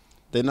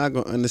 They're not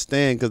going to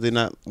understand because they're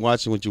not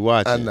watching what you're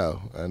watching. I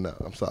know.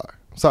 I'm sorry.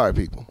 I'm sorry,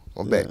 people.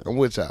 I'm back. Yeah. I'm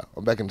with y'all.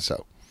 I'm back in the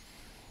show.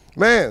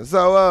 Man,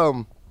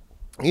 so,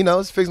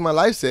 it's Fix My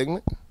Life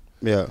segment.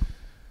 Yeah.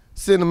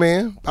 Send them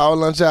in,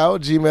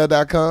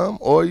 powerlunchhour@gmail.com,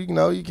 or you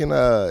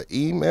can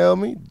email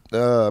me.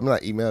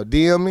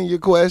 DM me your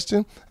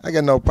question. I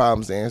got no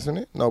problems answering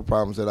it. No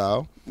problems at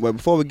all. Well,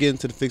 before we get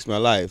into the Fix My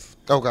Life,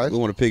 Okay. we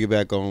want to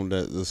piggyback on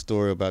the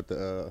story about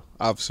the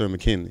Officer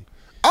McKinley.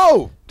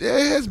 Oh, there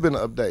has been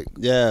an update.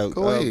 Yeah.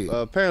 Go ahead.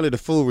 Apparently, the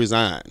fool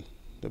resigned.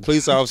 The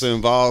police officer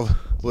involved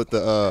with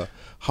the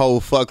whole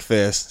fuck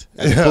fest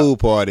at the Yeah. pool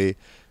party,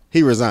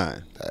 he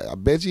resigned. I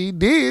bet you he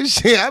did.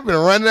 Shit, I've been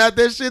running out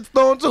that shit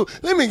stone too.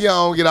 Let me get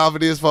off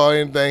of this before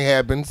anything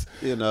happens.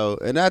 You know,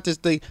 and I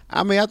just think,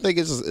 I think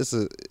it's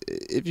a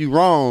if you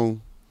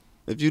wrong,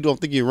 if you don't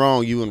think you're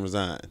wrong, you wouldn't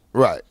resign.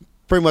 Right.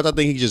 Pretty much, I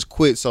think he just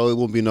quit so it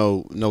won't be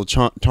no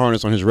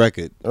tarnish on his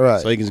record.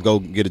 Right. So he can just go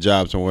get a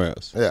job somewhere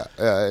else. Yeah.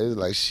 It's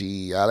like,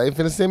 y'all ain't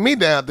finna send me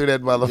down through that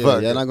Yeah,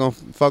 motherfucker. you're not gonna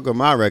fuck with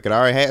my record. I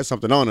already had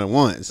something on it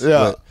once.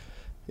 Yeah. But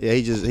yeah,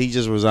 he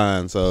just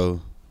resigned. So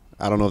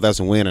I don't know if that's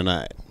a win or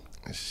not.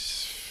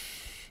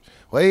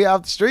 Well, he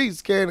out the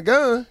streets carrying a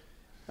gun.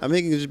 I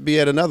mean, he can just be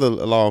at another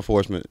law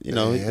enforcement. You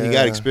know, he Yeah.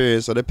 got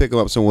experience, so they pick him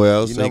up somewhere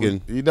else. So he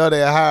can.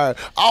 They hired.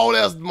 Oh,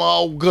 that's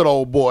my good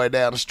old boy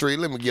down the street.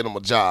 Let me get him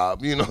a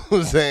job. You know what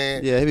I'm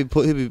saying? Yeah, he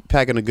be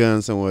packing a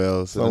gun somewhere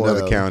else, in Somewhere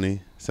another else.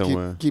 county,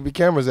 somewhere. Keep your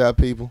cameras out,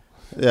 people.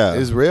 Yeah,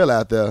 It's real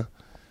out there.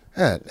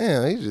 God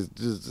damn, he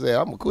just said,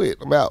 I'm gonna quit.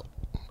 I'm out.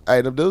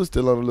 Hey, them dudes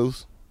still on the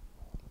loose.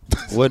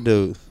 what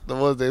dude? The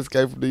ones that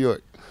escaped from New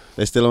York.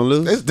 They still on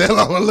loose? They still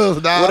on the loose,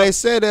 dog. Well, they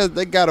said that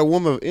they got a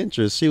woman of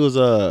interest. She was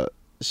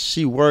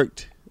she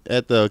worked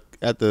at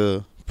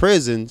the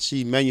prison.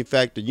 She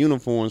manufactured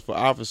uniforms for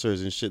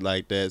officers and shit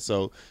like that.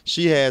 So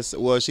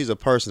she's a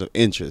person of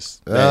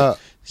interest. Yeah. That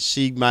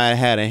she might have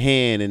had a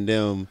hand in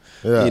them,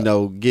 Yeah.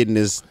 getting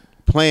this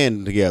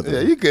plan together.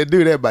 Yeah, you couldn't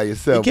do that by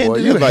yourself, You can't boy.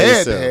 do You that by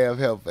had to yourself. have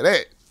help for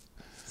that.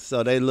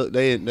 So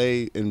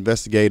they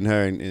investigating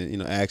her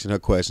and asking her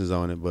questions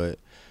on it. But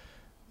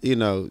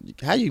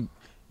how you.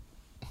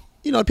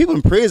 People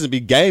in prison be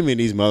gaming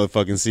these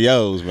motherfucking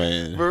COs,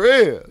 man. For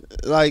real.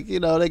 Like,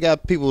 they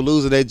got people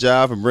losing their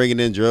job from bringing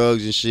in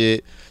drugs and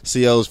shit.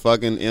 COs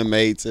fucking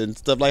inmates and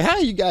stuff. Like, how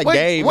you got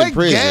game in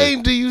prison? What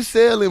game do you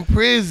sell in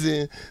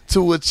prison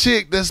to a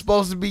chick that's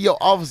supposed to be your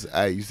officer?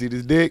 Hey, you see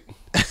this dick?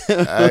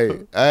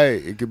 hey,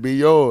 it could be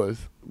yours.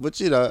 But,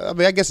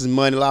 I guess it's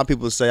money. A lot of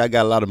people say I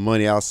got a lot of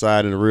money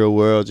outside in the real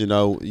world.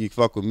 You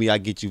fuck with me, I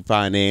get you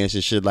finance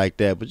and shit like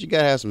that. But you got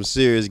to have some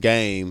serious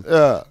game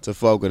Yeah. to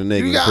fuck with a nigga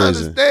You in gotta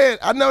prison. understand,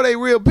 I know they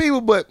real people,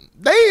 but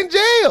they in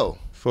jail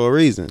For a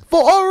reason.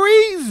 for a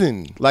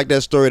reason. Like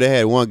that story they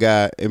had one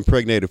guy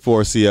impregnated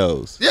 4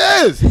 COs.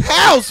 Yes.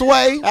 How,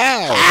 Sway?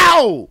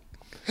 How?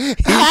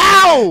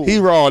 How? He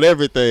wrong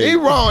everything. He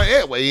wrong.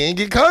 Anyway, he ain't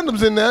get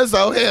condoms in there,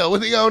 so hell,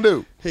 what's he gonna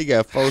do? He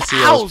got 4 COs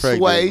House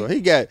pregnant. way. Bro. He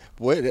got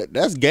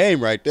that's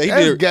game right there.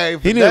 That's game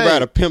for he need to days.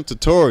 write a pimp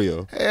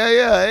tutorial. Hell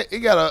yeah, he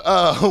got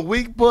a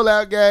weak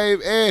pull-out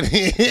game, and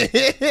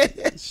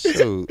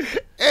Shoot.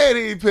 and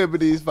he pimping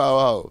these 4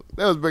 hoes.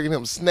 They was bringing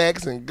him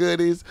snacks and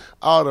goodies,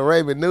 all the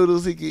ramen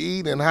noodles he could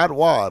eat, and hot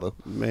water.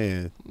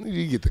 Man,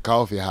 You get the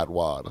coffee hot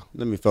water.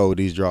 let me fold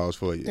these drawers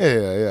for you.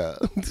 Yeah.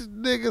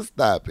 Nigga,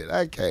 stop it.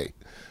 I can't.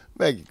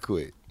 Make it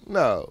quit.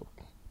 No.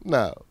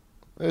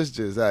 It's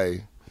just,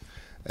 hey,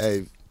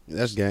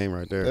 That's game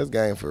right there. that's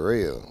game for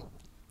real.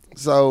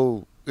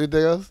 So,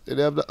 anything else?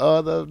 Any other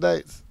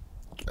updates?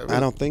 I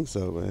don't think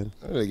so, man.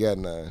 I really got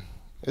none.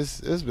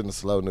 It's been a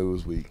slow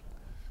news week.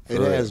 For It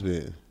real. has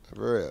been.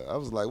 For real. I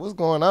was like, what's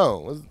going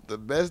on? What's the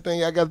best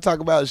thing I got to talk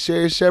about is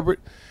Sherry Shepherd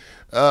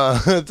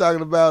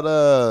talking about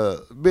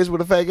bitch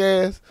with a fake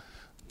ass.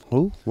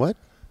 Who? What?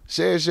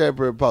 Sherry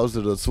Shepherd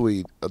posted a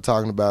tweet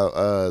talking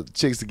about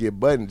chicks to get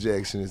butt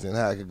injections and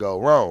how it could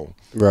go wrong.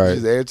 Right. She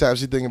said every time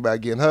she thinking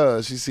about getting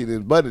hers, she see the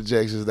butt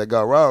injections that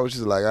go wrong.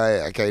 She's like,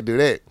 I can't do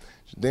that.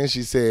 Then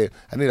she said,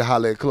 I need to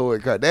holler at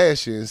Khloe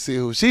Kardashian and see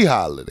who she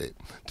hollered at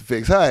to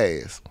fix her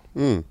ass.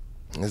 Mm.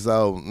 And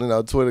so,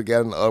 Twitter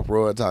got in an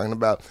uproar talking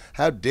about,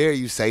 how dare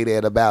you say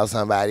that about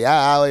somebody?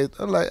 I'm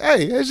like,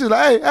 hey, it's just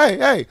like,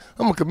 hey,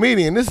 I'm a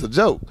comedian. This is a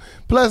joke.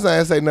 Plus, I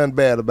ain't say nothing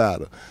bad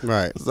about her.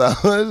 Right. So,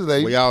 it's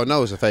like, we all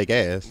know it's a fake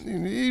ass.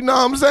 you know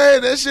what I'm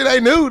saying? That shit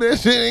ain't new. That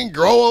shit ain't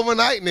grow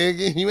overnight,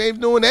 nigga. You ain't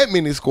doing that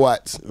many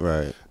squats.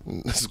 Right.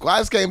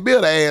 Squats can't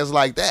build an ass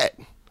like that.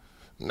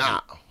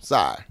 Nah,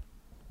 sorry.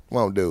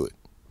 Won't do it.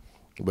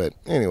 But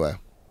anyway,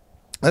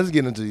 let's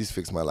get into these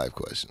Fix My Life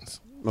questions.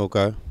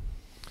 Okay.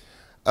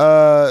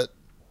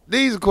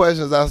 These are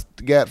questions I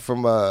got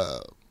from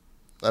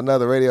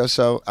another radio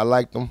show. I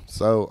like them,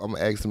 so I'm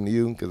gonna ask them to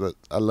you because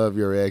I love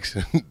your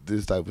reaction to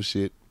this type of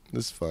shit.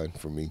 This is fun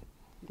for me.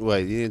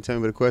 Wait, you didn't tell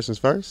me the questions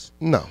first?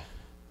 No.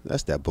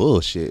 That's that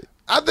bullshit.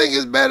 I think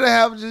it's better to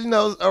have just,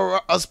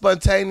 a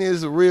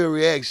spontaneous, real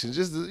reaction.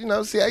 Just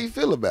to, see how you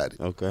feel about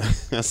it. Okay.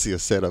 I see a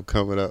setup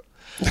coming up.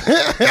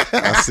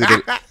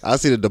 I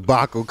see the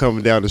debacle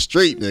coming down the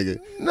street, nigga.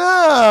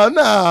 No,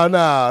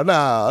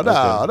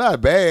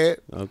 not bad.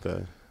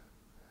 Okay.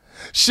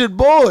 Should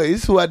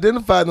boys who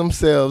identify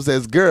themselves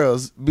as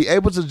girls be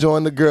able to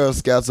join the Girl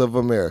Scouts of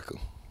America?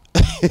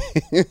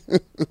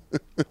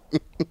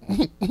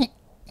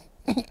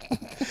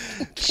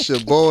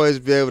 Should boys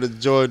be able to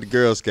join the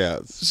Girl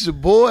Scouts?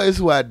 Should boys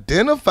who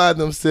identify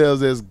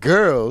themselves as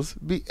girls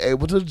be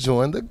able to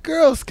join the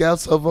Girl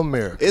Scouts of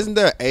America? Isn't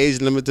there an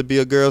age limit to be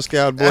a Girl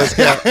Scout, Boy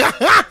Scout?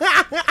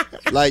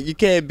 Like, you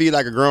can't be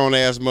like a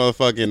grown-ass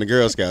motherfucker in the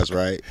Girl Scouts,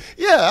 right?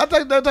 Yeah, I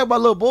think they talk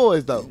about little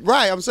boys, though.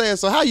 Right, I'm saying,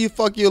 so how you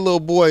fuck your little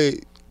boy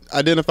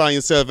identifying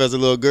yourself as a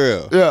little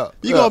girl? Yeah.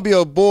 You gonna be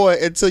a boy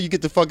until you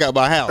get the fuck out of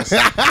my house.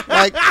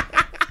 Like,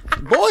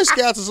 Boy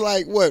Scouts is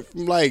like, what,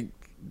 from like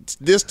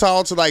this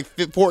tall to like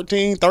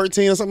 14,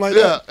 13 or something like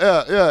that?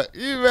 Yeah.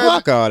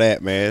 Fuck all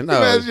that, man. No.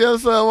 Imagine your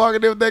son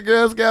walking in with that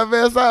Girl Scout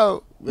vest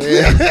on.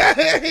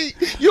 Man.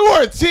 You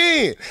are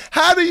 10.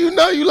 How do you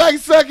know you like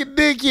sucking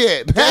dick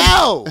yet?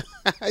 How?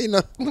 You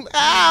know,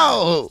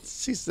 How?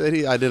 she said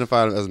he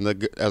identified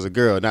as a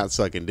girl, not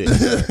sucking dick.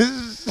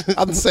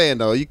 I'm saying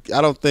though,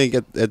 I don't think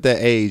at that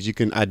age you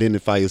can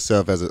identify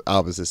yourself as an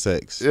opposite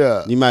sex.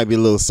 Yeah. You might be a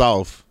little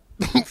soft,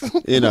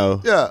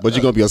 Yeah. but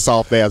you're gonna be a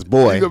soft ass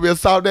boy. You gonna be a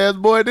soft ass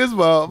boy this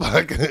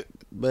motherfucker.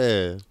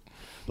 Man,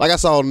 like I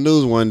saw on the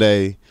news one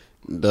day,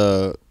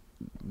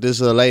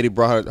 this lady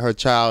brought her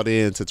child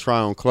in to try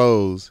on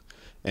clothes,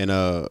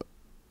 and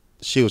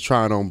she was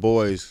trying on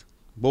boys'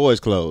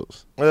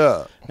 clothes.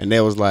 Yeah. And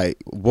there was like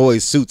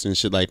boys' suits and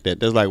shit like that.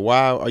 There's like,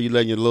 why are you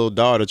letting your little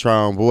daughter try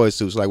on boys'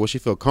 suits? Like, well, she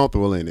feel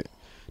comfortable in it.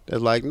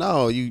 There's like,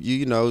 no,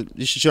 you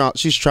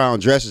should try on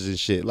dresses and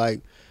shit.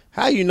 Like,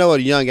 how you know at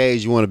a young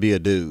age you want to be a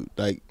dude?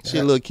 Like, she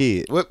a little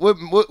kid.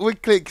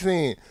 What clicks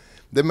in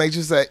that makes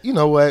you say, you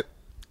know what?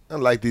 I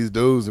like these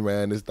dudes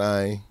around this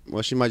thing.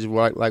 Well, she might just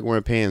like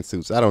wearing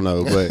pantsuits. I don't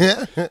know,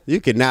 but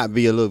you cannot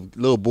be a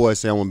little boy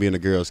saying I want to be in a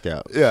Girl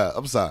Scout. Yeah,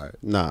 I'm sorry.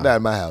 Nah. Not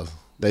in my house.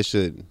 They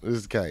shouldn't.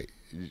 This can't.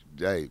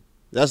 Hey.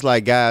 That's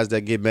like guys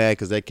that get mad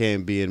because they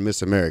can't be in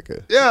Miss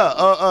America.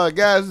 Yeah,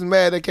 guys is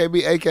mad they can't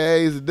be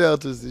AKAs and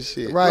Deltas and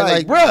shit. Right,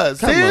 like bruh,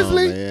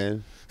 seriously? On,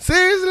 man.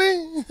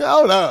 Seriously?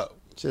 Hold up.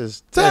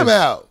 Just time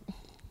out.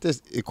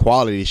 This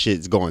equality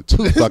shit's going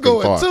too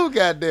fucking far. It's going too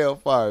goddamn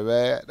far,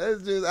 man.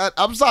 That's just.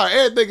 I'm sorry.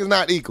 Everything is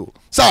not equal.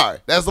 Sorry.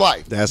 That's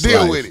life.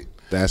 Deal with it.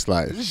 That's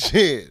life.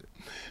 Shit.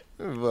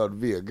 I'm about to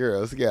be a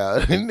Girl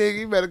Scout. Nigga,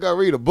 you better go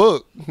read a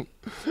book.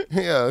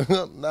 Yeah.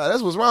 Nah,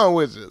 that's what's wrong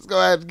with you. Let's go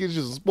ahead and get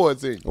you some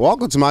sports in.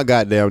 Welcome to my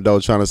goddamn door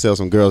trying to sell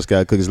some Girl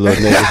Scout cookies,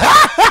 little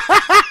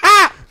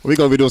nigga. We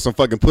gonna be doing some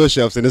fucking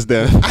push-ups in this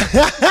damn.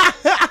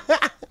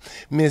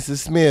 Mrs.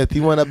 Smith,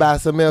 you want to buy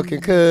some milk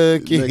and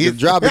cookies? Nigga,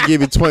 drop it,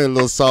 give you 20,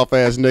 little soft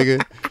ass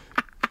nigga.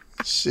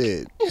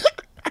 Shit.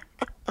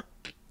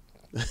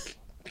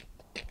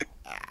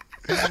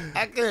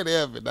 I can't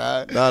help it,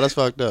 dog. Nah, that's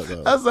fucked up,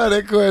 though. I saw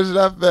that question,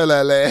 I fell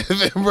out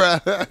laughing, bro.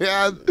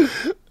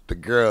 The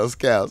Girl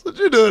Scouts. What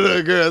you doing to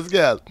the Girl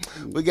Scouts?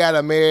 We got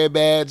a Mary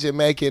badge and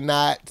making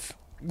knots.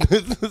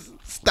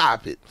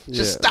 Stop it.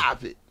 Just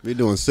stop it. We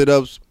doing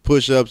sit-ups,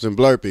 push-ups, and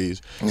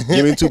burpees.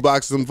 Give me 2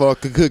 boxes of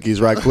fucking cookies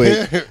right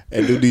quick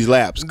and do these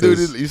laps.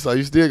 You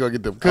still gonna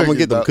get them cookies. I'm gonna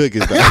get them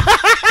cookies, though.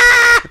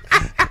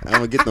 I'm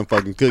gonna get them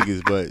fucking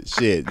cookies, but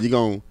shit, you're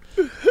gonna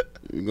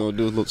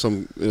do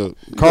some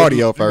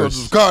cardio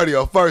first. You gonna do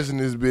some cardio first in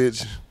this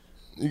bitch.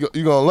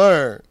 You gonna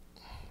learn.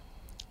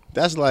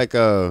 That's like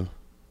I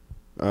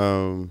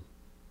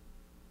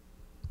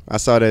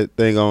saw that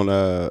thing on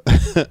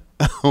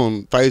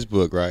on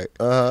Facebook, right?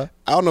 Uh-huh.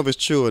 I don't know if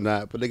it's true or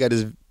not, but they got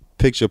this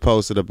picture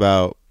posted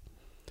about.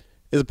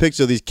 It's a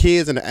picture of these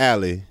kids in the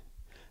alley,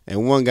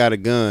 and one got a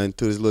gun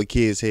to this little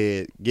kid's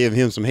head, giving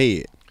him some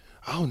head.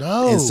 Oh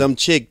no! And some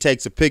chick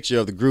takes a picture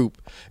of the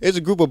group. It's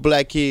a group of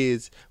black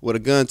kids with a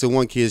gun to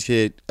one kid's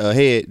head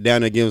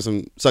down there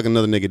giving sucking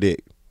another nigga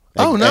dick.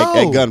 At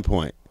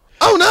gunpoint.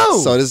 Oh no!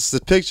 So this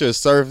picture is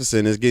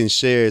surfacing, it's getting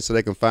shared so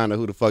they can find out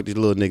who the fuck these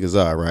little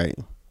niggas are, right?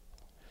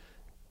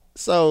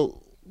 So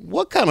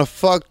what kind of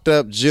fucked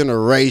up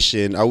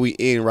generation are we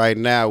in right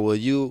now where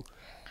you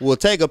will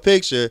take a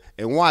picture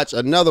and watch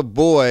another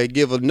boy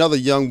give another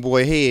young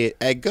boy head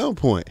at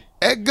gunpoint.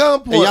 At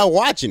gunpoint. And y'all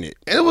watching it.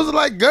 It was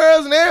like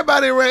girls and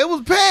everybody around. It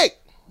was packed.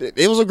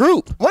 It was a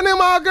group. One of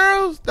them all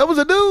girls? That was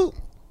a dude?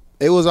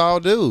 It was all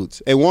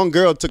dudes. And one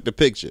girl took the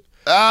picture.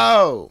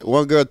 Oh.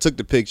 One girl took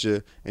the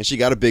picture, and she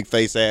got a big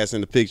face ass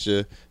in the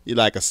picture. It's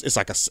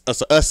a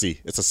ussy.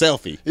 It's a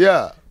selfie.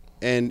 Yeah.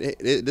 And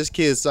this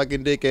kid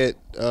sucking dick at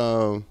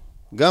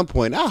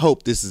gunpoint. I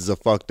hope this is a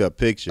fucked up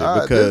picture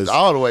because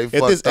all the way if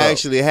this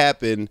actually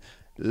happened,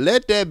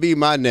 let that be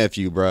my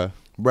nephew, bruh.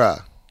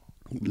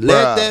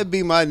 Let that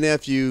be my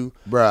nephew,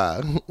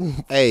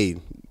 bruh. Hey,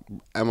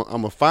 I'm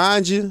gonna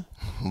find you.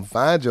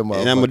 Find your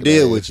motherfucker. And I'm gonna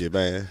deal with you,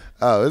 man.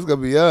 Oh, it's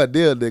gonna be your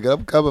deal, nigga.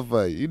 I'm coming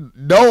for you. You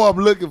know I'm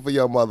looking for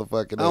your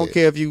motherfucking I don't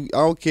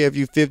care if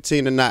you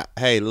 15 or not.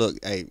 Hey, look,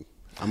 hey,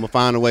 I'm gonna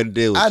find a way to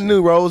deal with you. I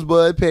knew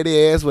Rosebud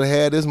petty ass would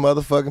have this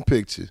motherfucking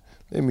picture.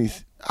 Let me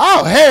see.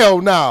 Oh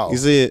hell no. You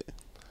see it?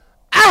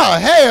 Oh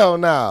hell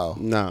no.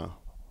 No.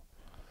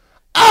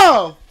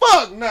 Oh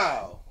fuck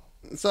no.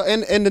 So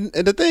and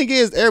the thing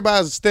is,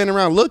 everybody's standing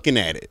around looking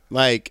at it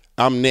like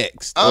I'm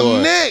next.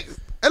 Next.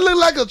 It look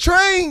like a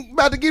train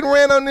about to get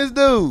ran on this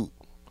dude.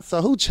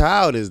 So who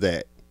child is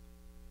that?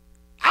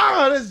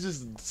 Oh, that's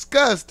just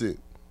disgusting.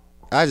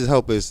 I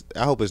hope it's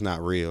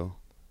not real.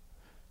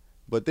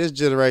 But this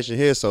generation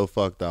here is so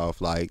fucked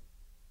off. Like,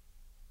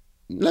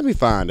 let me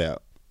find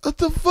out. What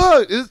the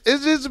fuck?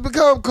 It's just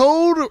become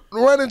cool to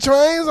running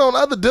trains on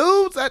other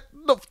dudes?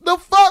 The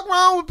fuck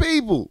wrong with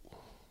people?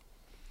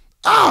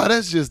 Oh,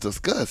 that's just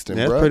disgusting,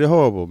 bro. That's pretty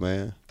horrible,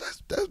 man.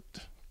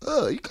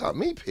 You caught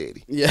me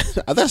petty. Yeah,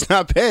 that's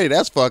not petty.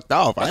 That's fucked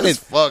off. I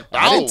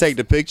didn't take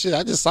the picture.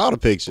 I just saw the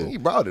picture. He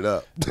brought it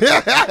up.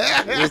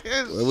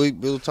 we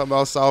were talking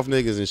about soft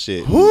niggas and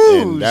shit.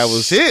 Ooh, and that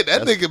was shit.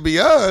 That nigga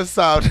beyond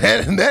soft.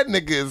 That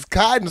nigga is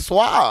cotton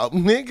swab.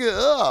 Nigga,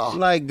 ugh.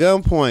 Like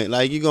gunpoint.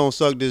 Like, you gonna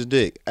suck this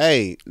dick.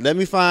 Hey, let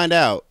me find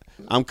out.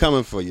 I'm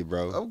coming for you,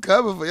 bro. I'm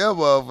coming for your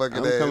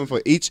motherfucking ass. I'm coming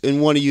for each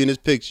and one of you in this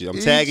picture. I'm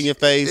tagging your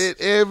face. And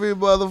every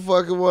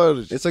motherfucking one of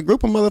you. It's a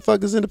group of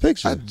motherfuckers in the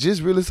picture. I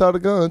just really saw the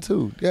gun,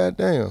 too. God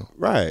damn.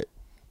 Right.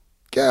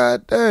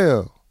 God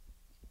damn.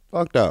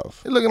 Fucked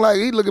off. He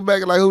looking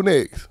back like who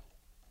next?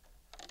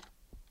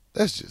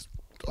 That's just,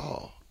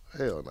 oh,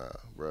 hell nah,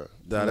 bro.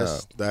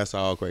 That's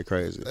all quite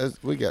crazy.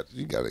 You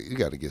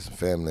gotta get some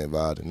family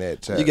involved in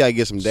that. Child. You gotta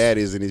get some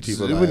daddies in these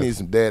people. We need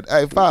some dad.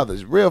 Hey,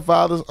 fathers, real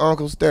fathers,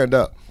 uncles, stand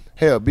up.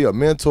 Hell, be a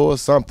mentor or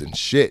something.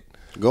 Shit.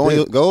 Go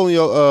on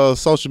your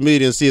social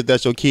media and see if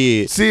that's your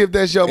kid. See if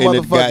that's your in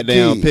motherfucking the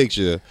goddamn kid.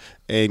 Picture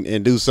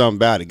and do something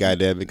about it,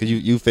 goddamn it, because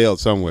you failed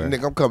somewhere.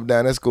 Nigga, I'm coming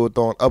down that school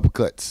throwing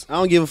uppercuts. I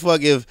don't give a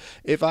fuck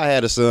if I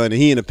had a son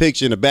and he in the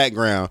picture in the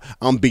background,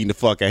 I'm beating the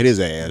fuck out his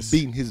ass.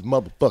 Beating his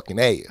motherfucking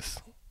ass.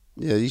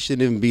 Yeah, you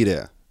shouldn't even be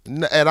there.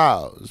 At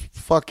all. It's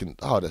fucking,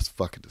 that's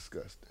fucking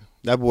disgusting.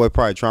 That boy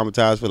probably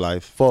traumatized for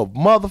life. For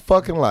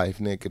motherfucking life,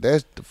 nigga.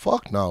 That's the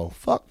fuck no.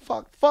 Fuck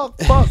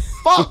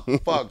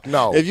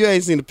no. If you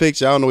ain't seen the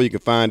picture, I don't know where you can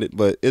find it,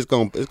 but it's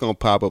gonna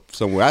pop up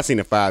somewhere. I seen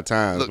it 5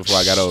 times before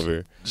I got over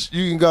here.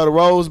 You can go to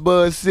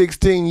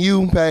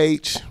Rosebud16U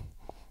page.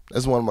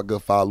 That's one of my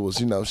good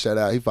followers. You know, shout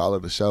out. He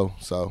followed the show.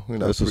 So, you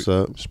know, that's what's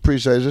up.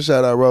 Appreciate you.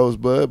 Shout out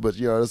Rosebud. But,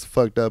 you know, that's a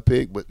fucked up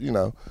pic. But, you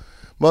know,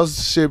 most of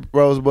the shit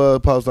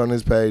Rosebud posts on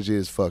his page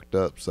is fucked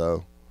up.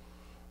 So,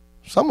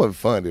 some of it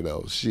funny,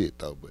 though. Shit,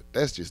 though. But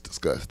that's just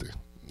disgusting.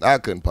 I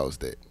couldn't post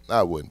that.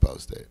 I wouldn't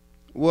post that.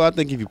 Well, I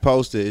think if you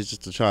post it, it's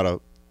just to try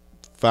to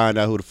find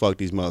out who the fuck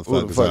these motherfuckers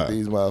are. Who the fuck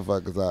these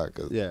motherfuckers are.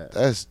 Cause yeah.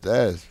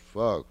 That's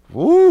fuck.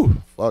 Woo.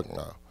 Fuck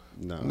no.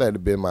 No. Let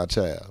it be my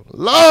child.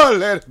 Lord,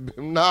 let it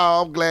be. No,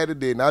 I'm glad it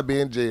didn't. I be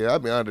in jail. I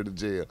be under the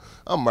jail.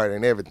 I'm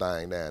murdering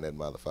everything down that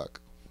motherfucker.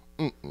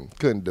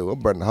 Couldn't do it. I'm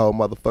burning the whole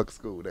motherfucking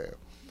school down.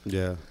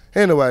 Yeah.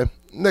 Anyway,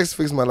 next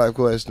Fix My Life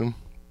question.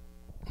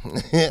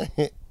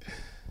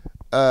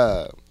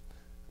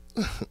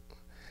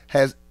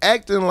 Has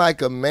acting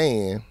like a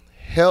man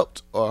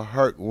helped or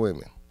hurt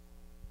women?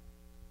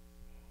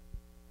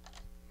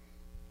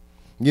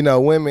 You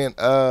know, women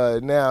now,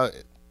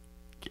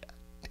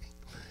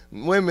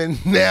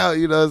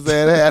 you know what I'm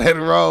saying, have that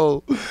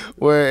role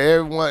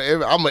where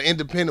I'm an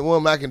independent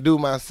woman, I can do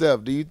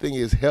myself. Do you think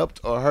it's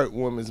helped or hurt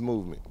women's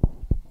movement?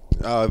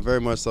 Very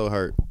much so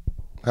hurt.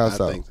 How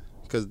so?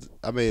 Because,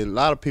 I mean, a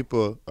lot of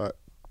people,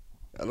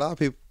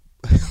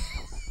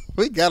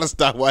 we gotta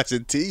stop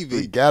watching TV.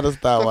 We gotta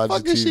stop watching TV.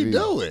 What the fuck is she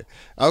doing?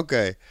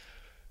 Okay.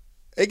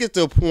 It gets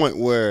to a point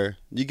where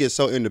you get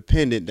so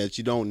independent that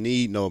you don't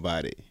need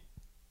nobody.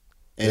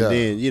 And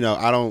then, you know,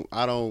 I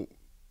don't,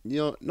 you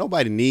know,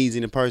 nobody needs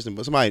any person,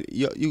 but somebody,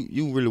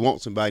 you really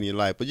want somebody in your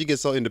life. But you get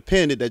so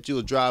independent that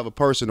you'll drive a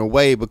person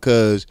away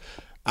because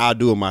I'll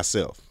do it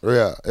myself.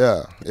 Yeah.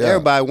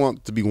 Everybody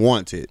wants to be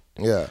wanted.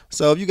 Yeah.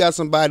 So if you got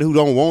somebody who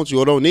don't want you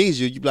or don't need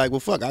you, you be like,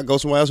 well, fuck, I'll go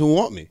somewhere else who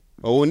want me.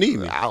 Or will need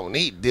me. I don't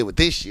need to deal with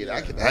this shit.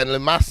 I can handle it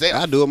myself.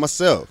 I do it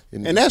myself.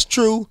 And that's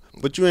true,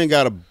 but you ain't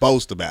got to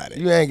boast about it.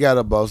 You ain't got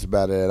to boast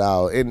about it at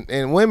all.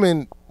 And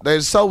women,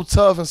 they're so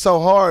tough and so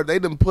hard. They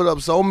done put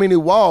up so many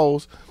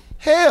walls.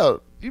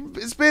 Hell, You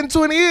spend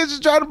 20 years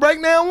just trying to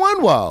break down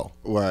one wall.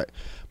 Right.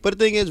 But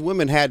the thing is,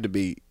 women had to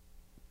be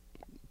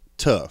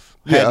tough.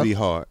 Had to be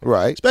hard.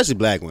 Right. Especially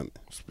black women.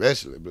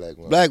 Especially black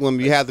women. Black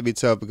women, you have to be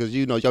tough because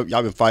y'all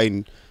been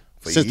fighting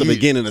since the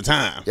beginning of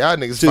time. Y'all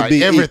niggas fight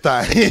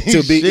everything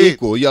to be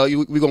equal.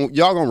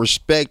 Y'all gonna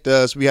respect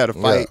us. We had to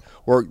fight,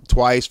 work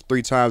twice,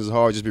 3 times as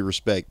hard, just be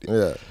respected.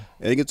 Yeah.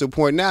 And it get to a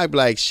point now, be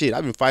like, shit,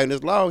 I've been fighting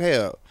this long.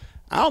 Hell,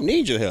 I don't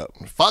need your help.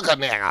 Fuck a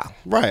nigga.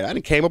 Right. I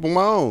done came up on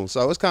my own.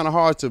 So it's kind of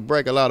hard to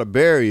break a lot of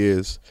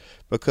barriers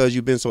because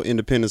you've been so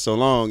independent so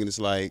long, and it's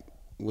like,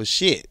 well,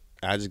 shit,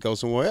 I just go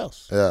somewhere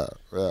else. Yeah.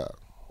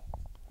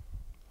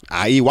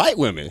 I.e. white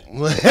women.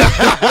 Right.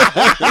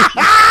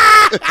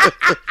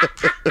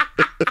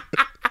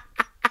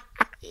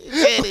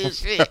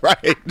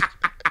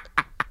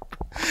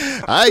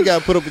 I ain't got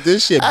to put up with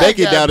this shit.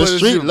 Becky down the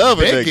street love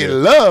a nigga. Becky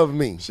love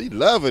me. She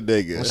love a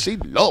nigga. She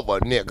love a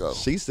nigga.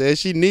 She says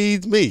she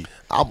needs me.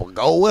 I'm going to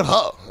go with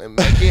her and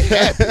make it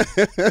happen.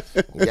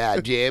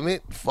 God damn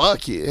it.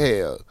 Fuck it.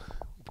 Hell.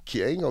 I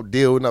ain't going to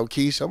deal with no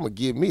Keisha. I'm going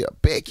to give me a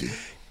Becky.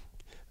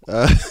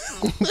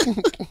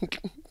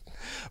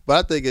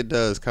 But I think it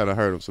does kind of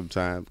hurt them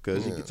sometimes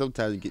because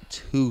sometimes you get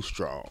too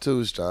strong.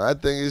 Too strong. I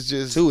think it's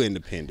just too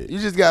independent. You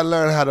just gotta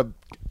learn how to.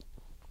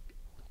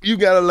 You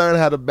gotta learn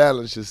how to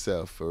balance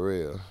yourself for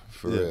real.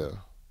 For real.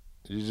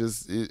 You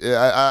just.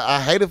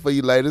 I hate it for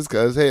you ladies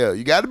because hell,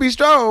 you gotta be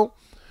strong,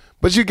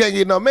 but you can't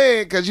get no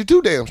man because you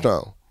too damn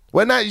strong.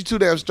 Well, not you too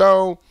damn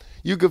strong.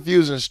 You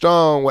confusing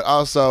strong with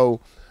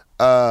also.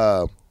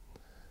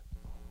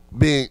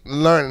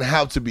 Learning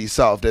how to be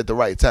soft at the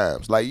right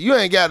times. Like, you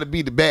ain't got to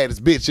be the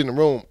baddest bitch in the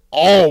room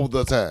all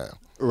the time.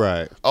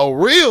 Right. A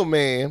real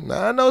man,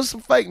 now I know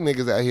some fake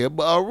niggas out here,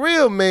 but a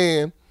real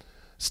man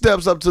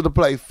steps up to the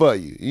plate for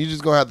you. You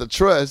just gonna have to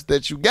trust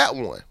that you got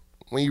one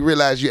when you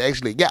realize you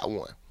actually got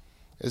one.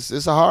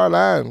 It's a hard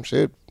line,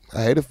 shit.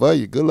 I hate it for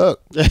you. Good luck.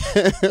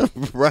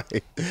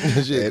 Right.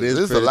 Shit,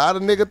 there's a lot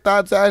of nigga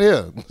thoughts out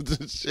here.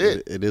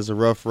 Shit. It is a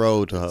rough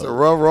road to hoe. It's a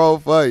rough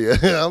road for you.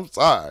 I'm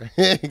sorry.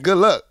 Good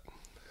luck.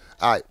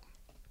 All right.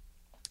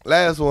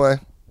 Last one.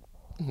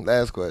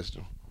 Last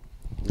question.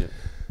 Yeah.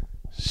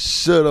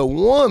 Should a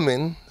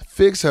woman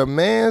fix her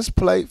man's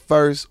plate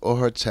first or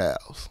her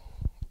child's?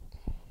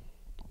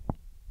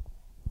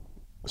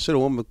 Should a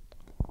woman?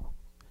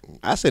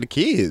 I said the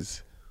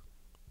kids.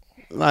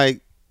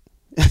 Like,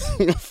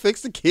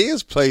 fix the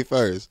kids' plate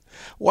first.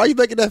 Why you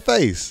making that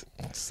face?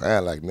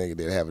 Sound like nigga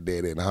that have a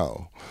dad in the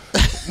home.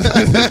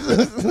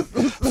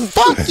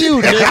 Fuck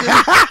you,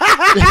 nigga.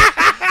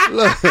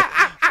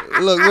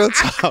 Look, real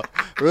talk.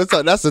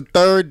 That's the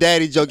third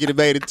daddy joke you done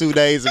made in 2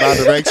 days in our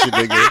direction,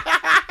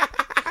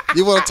 nigga.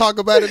 You want to talk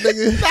about it,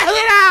 nigga?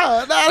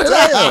 Not at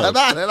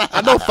all.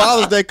 I know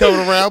Father's Day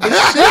coming around, but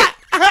shit.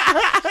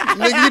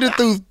 Nigga, you done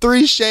threw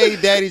 3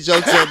 shade daddy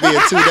jokes at me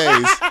in 2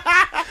 days.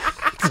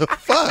 The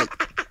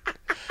fuck?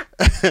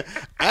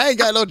 I ain't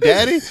got no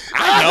daddy.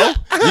 I know.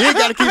 You ain't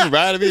got to keep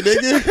reminding me,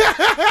 nigga.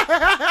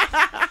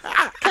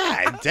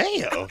 God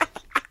damn.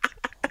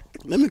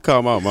 Let me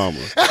call my mama.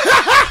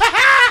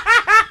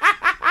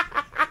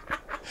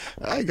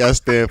 I ain't got to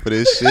stand for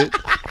this shit.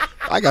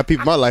 I got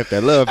people in my life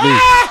that love me.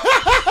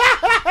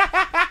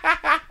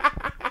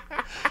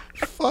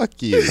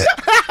 Fuck you.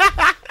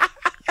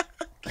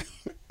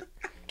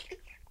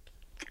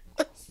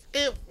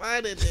 It's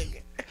funny,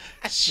 nigga.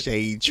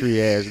 Shade tree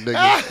ass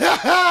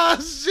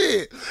nigga.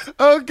 Shit.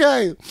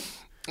 Okay.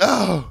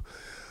 Oh.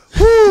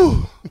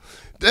 Whew.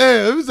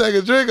 Damn, let me take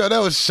a drink. Oh, that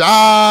was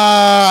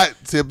shot.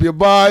 Tip your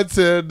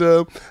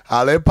bartender.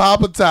 Holla at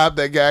Papa Top.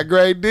 They got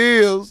great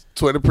deals.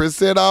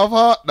 20% off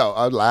hard. No,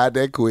 I lied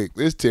that quick.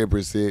 It's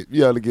 10%.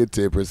 You only get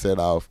 10%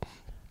 off.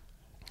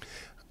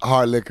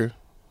 Hard liquor.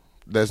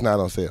 That's not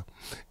on sale.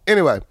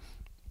 Anyway,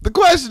 the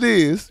question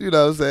is, you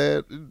know what I'm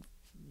saying,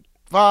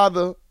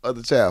 father or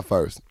the child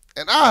first.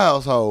 In our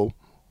household,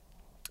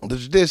 the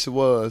tradition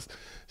was,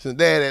 since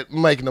dad had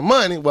making the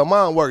money, well,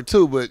 mom worked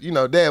too, but, you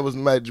know, dad was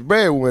the major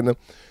breadwinner.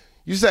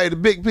 You say the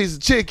big piece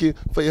of chicken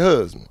for your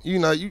husband. You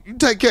know, you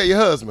take care of your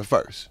husband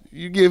first.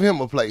 You give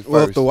him a plate first.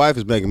 Well, if the wife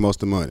is making most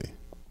of the money.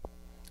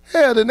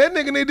 Hell, then that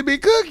nigga need to be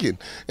cooking.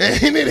 And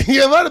he need to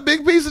give her a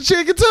big piece of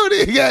chicken too,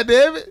 then,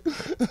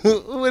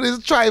 goddammit. With his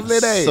trifling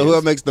ass. So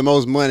whoever makes the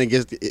most money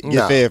gets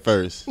fed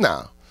first.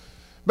 No.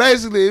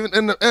 Basically,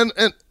 in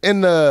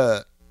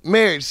the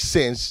marriage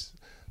sense,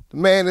 the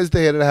man is the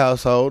head of the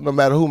household, no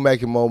matter who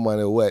making more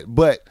money or what.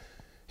 But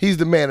he's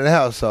the man of the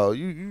household.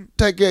 You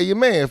take care of your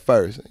man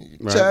first.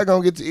 Right. Child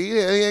gonna get to eat. He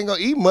ain't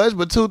gonna eat much,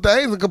 but 2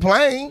 things and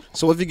complain.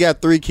 So if you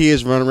got 3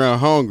 kids running around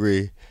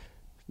hungry,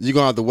 you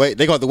gonna have to wait.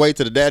 They gonna have to wait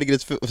till the daddy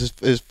get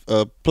his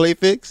plate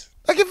fixed.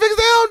 They can fix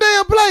their own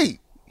damn plate.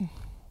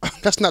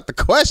 That's not the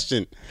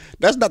question.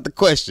 That's not the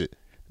question.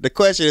 The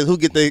question is who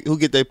get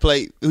their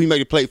plate. Who you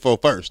make the plate for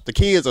first? The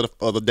kids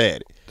or the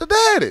daddy? The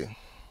daddy.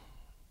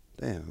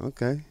 Damn.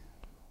 Okay.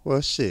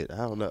 Well, shit. I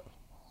don't know.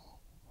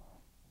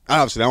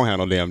 Obviously, I don't have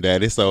no damn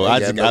daddy, so I I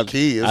got just no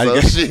kids, I so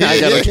got, shit. I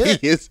got no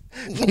kids.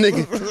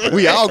 Nigga,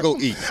 we all go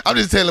eat. I'm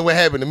just telling what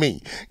happened to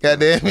me.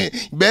 Goddamn it.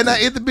 You better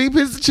not eat the big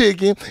piece of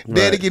chicken.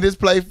 Daddy Right. get his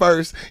plate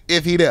first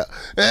if he there.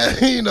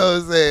 You know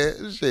what I'm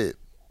saying? Shit.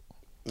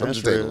 I'm That's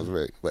just taking real. what's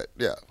right. But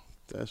yeah.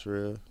 That's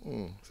real.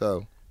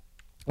 So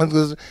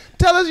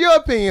tell us your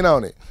opinion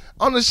on it.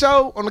 On the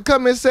show, on the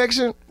comment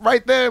section,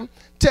 right there,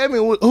 tell me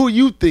who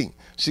you think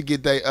should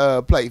get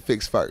their plate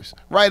fixed first.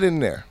 Right in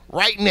there.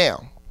 Right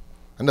now.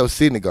 I know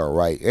Sydney gonna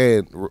write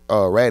and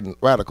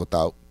Radical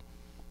Thought.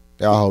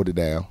 Y'all hold it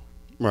down.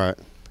 Right.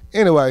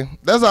 Anyway,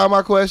 that's all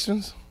my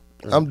questions.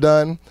 I'm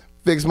done.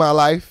 Fix my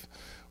life.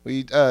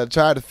 We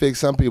tried to fix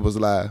some people's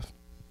lives.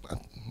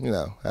 You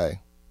know, hey,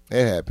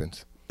 it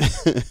happens.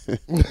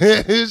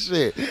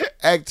 Shit.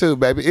 Act 2,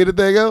 baby.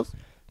 Anything else?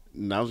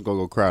 No, I was gonna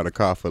go cry in the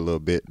car for a little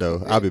bit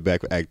though. I'll be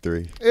back with Act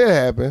 3. It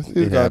happens.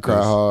 He's gonna happens.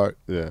 cry hard.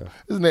 Yeah.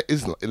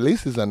 It's at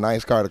least it's a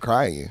nice car to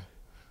cry in.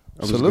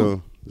 I'm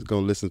Salute. just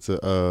gonna listen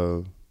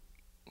to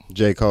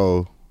J.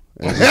 Cole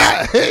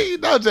You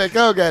know J.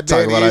 Cole got talk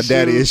daddy about our issues.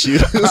 daddy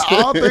issues.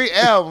 All 3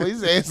 albums, he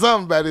said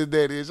something about his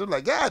daddy issues. I'm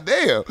like, God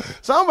damn,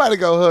 somebody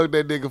go hug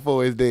that nigga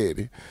for his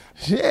daddy.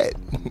 Shit.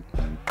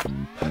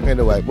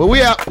 Anyway, well,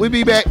 we out. We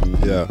be back.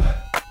 Yeah.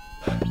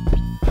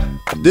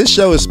 This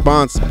show is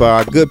sponsored by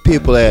our good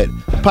people at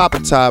Papa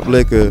Top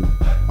Liquor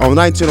on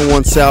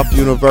 1901 South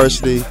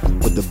University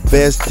with the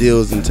best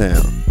deals in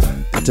town.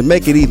 And to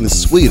make it even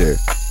sweeter,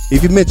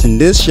 if you mention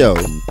this show,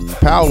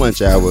 Power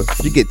Lunch Hour,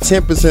 you get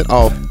 10%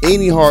 off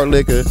any hard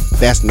liquor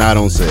that's not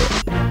on sale.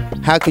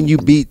 How can you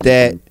beat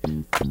that?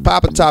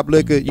 Papa Top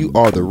Liquor, you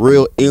are the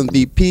real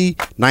MVP.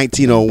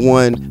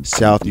 1901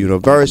 South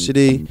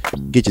University.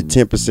 Get your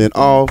 10%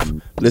 off.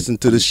 Listen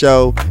to the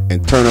show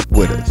and turn up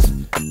with us.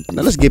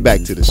 Now let's get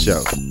back to the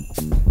show.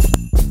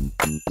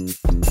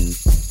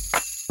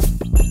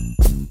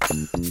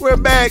 We're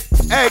back.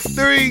 Act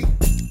 3.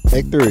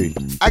 Act 3.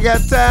 I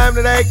got time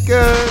today,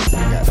 cuz.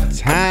 Got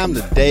time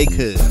today,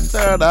 cuz.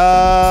 Turn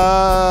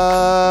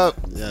up.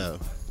 Yeah.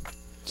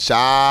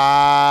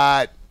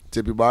 Shot.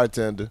 Tippy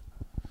bartender.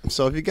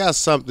 So if you got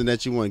something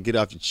that you want to get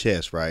off your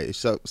chest, right?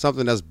 So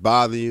something that's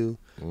bothering you,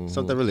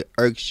 something that really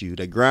irks you,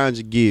 that grinds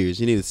your gears,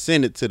 you need to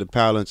send it to the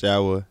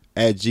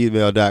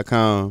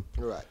powerlunchhour@gmail.com.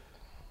 Right.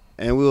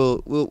 And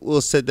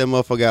we'll set that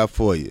motherfucker out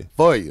for you.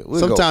 For you.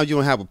 Sometimes you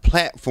don't have a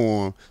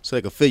platform so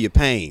they can feel your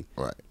pain.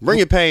 Right. Bring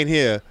your pain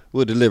here,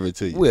 we'll deliver it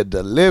to you. We'll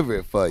deliver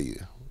it for you.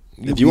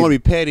 If you want to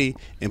be petty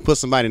and put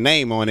somebody's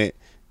name on it,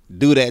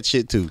 do that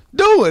shit too.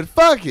 Do it.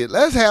 Fuck it.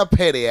 Let's have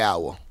petty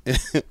hour.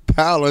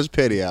 Power Lunch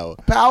Petty Hour.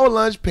 Power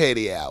lunch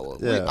petty hour.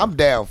 Yeah. I'm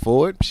down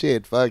for it.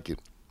 Shit, fuck it.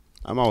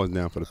 I'm always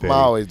down for the petty. I'm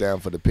always down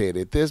for the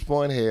petty. At this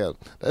point, hell,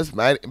 that's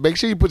make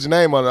sure you put your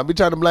name on it. I'll be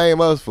trying to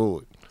blame us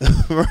for it.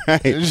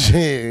 Right.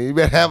 Shit, you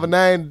better have a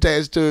name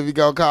attached to it if you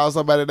gonna call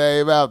somebody's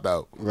name out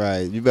though.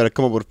 Right. You better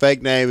come up with a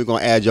fake name. We're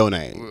going to add your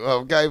name.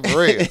 Okay, for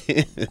real.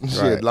 Shit,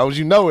 as long as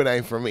you know it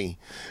ain't for me.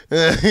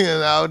 You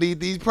know,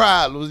 these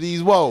problems,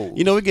 these woes.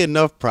 You know, we get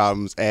enough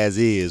problems as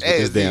is with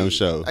this As damn is.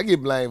 show. I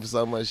get blamed for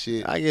so much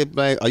shit. I get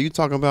blamed. Are you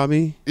talking about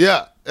me?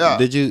 Yeah.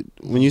 Did you,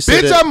 when you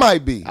said Bitch, that? I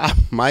might be. I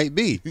might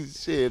be.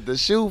 Shit, the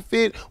shoe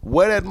fit,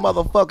 wear that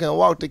motherfucker and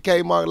walk to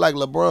Kmart like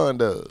LeBron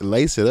does.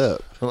 Lace it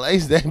up.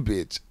 Lace that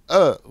bitch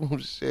up.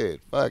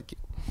 Shit, fuck it.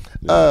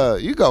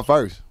 You go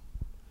first.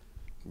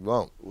 You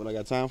won't. What I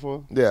got time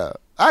for? Yeah.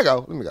 I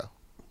go. Let me go.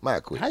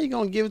 Might quit. How you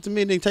going to give it to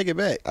me and then take it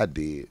back? I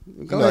did.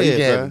 Go No, you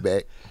ahead, can have bro. it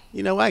back.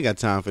 You know, I ain't got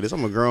time for this.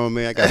 I'm a grown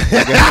man.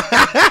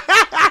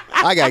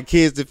 I got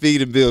kids to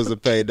feed and bills to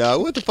pay,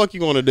 dog. What the fuck you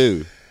going to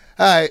do?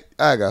 All right,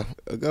 I go.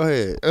 Go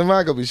ahead.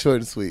 Mine gonna be short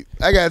and sweet.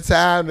 I got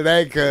time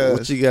today, What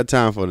cuz. you got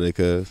time for today,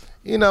 cuz?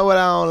 You know what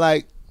I don't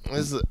like?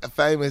 This is a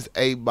famous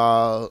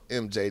 8-ball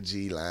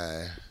MJG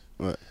line.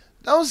 What?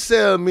 Don't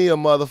sell me a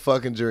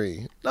motherfucking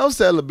dream. Don't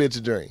sell a bitch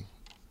a dream.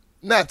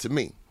 Not to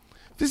me.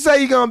 If you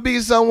say you're gonna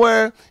be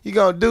somewhere, you're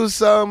gonna do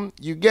something,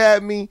 you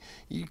got me,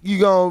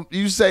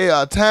 you say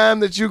a time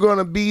that you're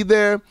gonna be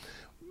there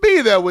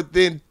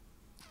within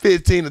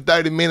 15 to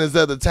 30 minutes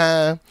of the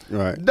time.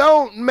 Right.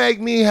 Don't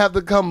make me have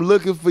to come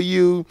looking for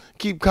you,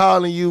 keep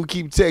calling you,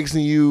 keep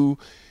texting you.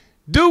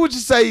 Do what you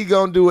say you're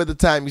going to do at the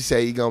time you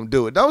say you're going to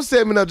do it. Don't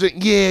send me no drink.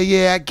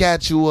 Yeah, I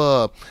got you.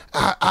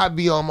 I'll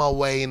be on my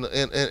way in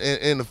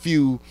a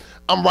few.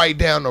 I'm right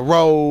down the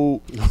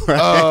road.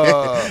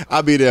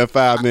 I'll be there in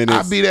 5 minutes.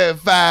 I'll be there at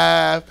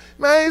 5.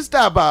 Man,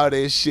 stop all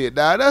that shit,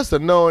 dog. That's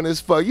annoying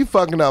as fuck. You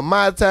fucking up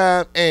my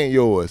time and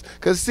yours.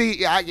 Because,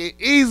 see, I can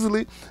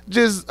easily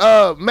just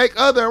make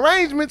other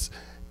arrangements,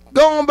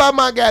 go on by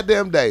my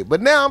goddamn day.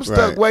 But now I'm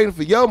stuck Right. waiting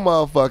for your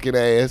motherfucking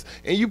ass,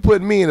 and you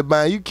putting me in the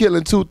bind. You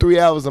killing 2-3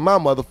 hours of my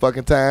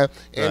motherfucking time,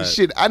 and Right.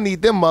 shit, I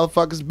need them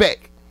motherfuckers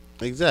back.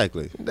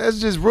 Exactly. That's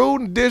just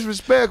rude and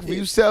disrespectful,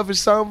 you selfish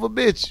son of a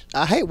bitch.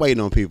 I hate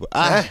waiting on people.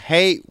 I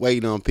hate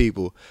waiting on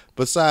people.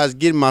 Besides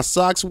getting my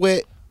socks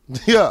wet,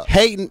 Yeah.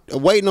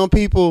 waiting on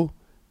people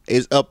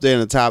is up there in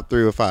the top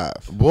 3 or 5.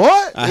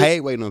 What? I hate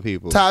waiting on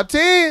people. Top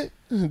 10?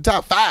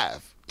 Top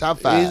 5. Top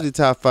 5. Easily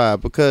top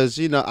 5 because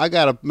I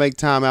gotta make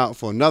time out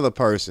for another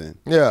person.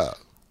 Yeah.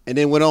 And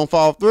then when it don't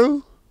fall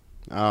through,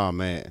 oh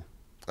man,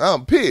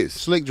 I'm pissed.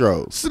 slick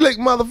drove. Slick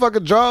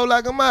motherfucker drove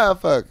like a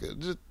motherfucker.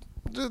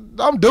 Just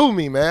don't do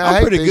me, man. I I'm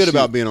hate pretty that good shit.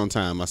 about being on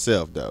time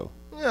myself though.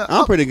 Yeah,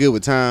 I'm pretty good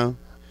with time.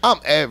 I'm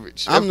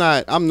average. I'm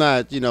not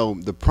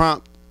the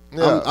prompt.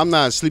 Yeah. I'm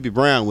not Sleepy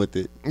Brown with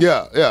it.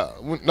 Yeah.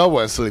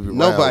 Nobody's Sleepy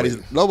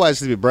Brown. Nobody's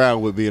Sleepy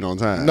Brown with being on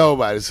time.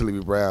 Nobody's Sleepy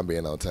Brown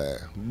being on time.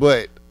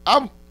 But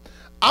I'm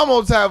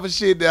on time for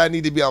shit that I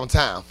need to be on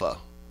time for.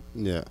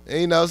 Yeah.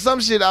 And,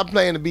 some shit I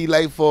plan to be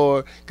late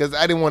for because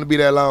I didn't want to be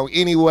that long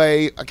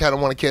anyway. I kind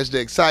of want to catch the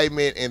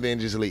excitement and then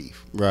just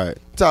leave. Right.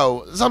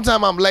 So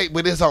sometimes I'm late,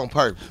 but it's on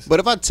purpose. But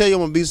if I tell you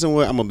I'm gonna be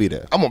somewhere, I'm gonna be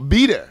there. I'm gonna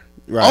be there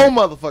Right. on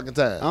motherfucking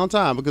time. On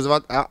time because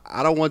if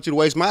I don't want you to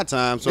waste my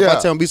time. So if Yeah. I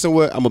tell them to be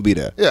somewhere, I'm gonna be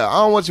there. Yeah,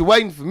 I don't want you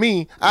waiting for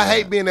me. I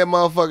hate being that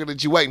motherfucker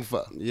that you waiting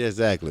for. Yeah,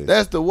 exactly.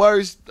 That's the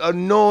worst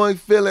annoying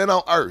feeling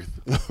on earth.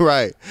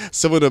 Right.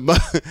 Some of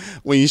the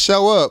when you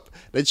show up,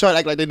 they try to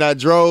act like they not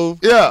drove.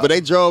 Yeah. But they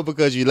drove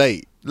because you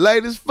late.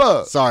 Late as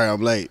fuck. Sorry,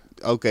 I'm late.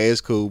 Okay, it's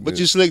cool. But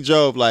you slick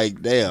drove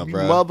like damn, You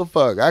bro.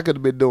 motherfucker. I could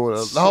have been doing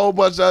a whole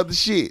bunch of other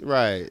shit.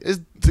 Right. It's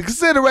the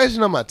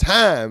consideration of my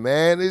time,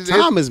 man.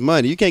 Time is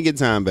money. You can't get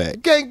time back.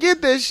 You can't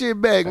get that shit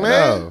back, man.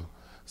 know.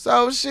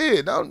 So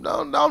shit,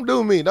 don't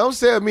do me. Don't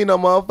sell me no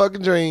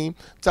motherfucking dream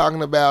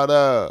talking about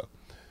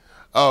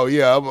oh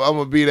yeah, I'm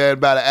gonna be there in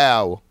about an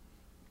hour.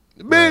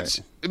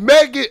 Bitch,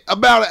 make it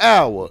about an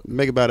hour.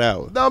 Make about an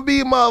hour. Don't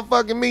be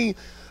motherfucking me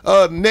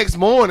next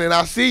morning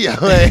I see your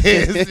ass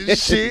and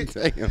shit.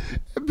 Damn.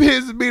 It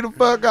pisses me the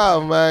fuck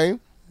off, man.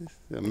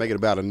 Make it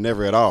about a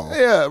never at all.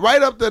 Yeah,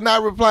 right up there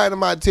not replying to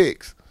my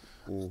text.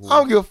 Mm-hmm. I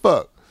don't give a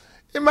fuck.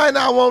 It might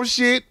not want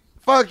shit.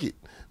 Fuck it.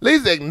 At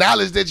least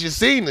acknowledge that you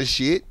seen the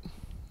shit.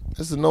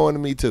 That's annoying to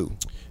me too.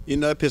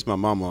 It pissed my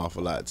mama off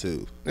a lot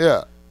too.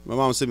 Yeah. My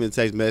mom sent me a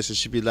text message.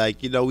 She'd be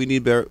like, we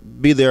need to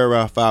be there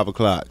around 5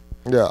 o'clock.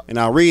 Yeah. And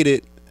I read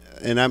it,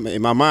 and I'm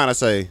in my mind I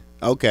say,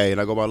 okay,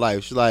 and I go my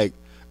life. She's like,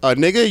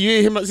 nigga,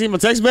 you didn't see my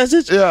text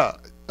message? Yeah.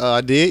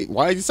 I did.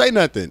 Why did you say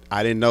nothing?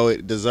 I didn't know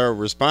it deserved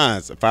a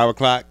response. At 5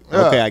 o'clock?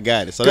 Yeah. Okay, I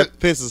got it. So that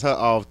pisses her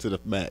off to the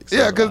max.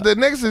 Yeah, because the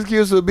next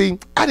excuse would be,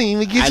 I didn't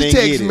even get your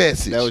text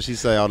message. That's what she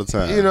say all the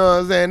time. You know what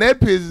I'm saying? That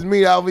pisses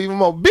me off even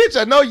more. Bitch,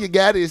 I know you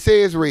got it. It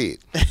says red.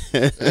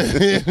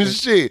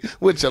 Shit,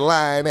 with your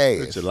lying ass.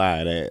 With your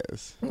lying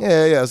ass.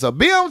 Yeah. So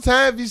be on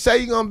time if you say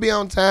you're going to be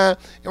on time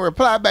and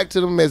reply back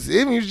to the message.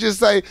 Even if you just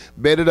say,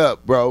 bet it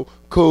up, bro.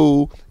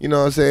 Cool. You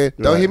know what I'm saying?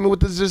 Don't hit me with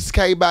the just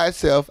K by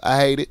itself. I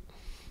hate it.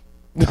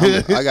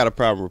 I got a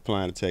problem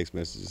replying to text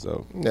messages,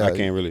 so Yeah, I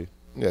can't really.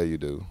 Yeah, you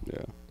do.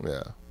 Yeah.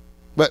 Yeah.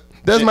 But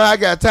that's why I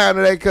got time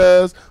today,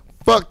 cuz.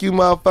 Fuck you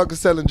motherfuckers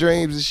selling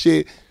dreams and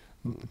shit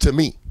to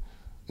me.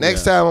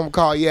 Next time I'm going to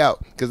call you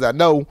out because I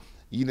know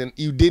you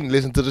didn't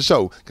listen to the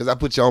show because I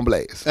put you on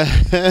blast.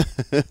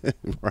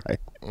 Right.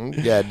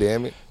 God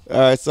damn it. All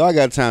right, so I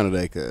got time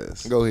today,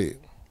 cuz. Go ahead.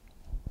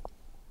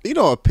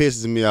 What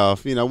pisses me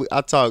off?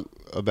 I talk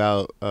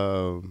about,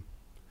 how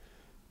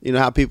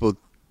people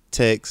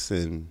text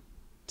and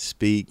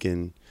speak,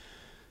 and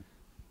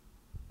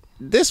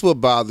this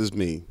what bothers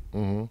me.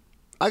 Mm-hmm.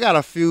 I got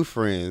a few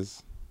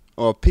friends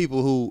or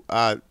people who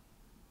I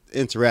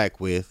interact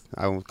with.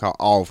 I won't call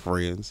all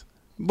friends,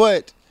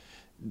 but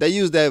they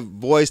use that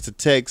voice to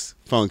text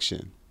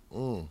function.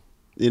 Mm.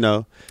 They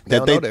Don't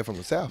know that from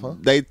the South, huh?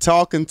 They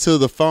talking to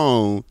the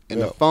phone, and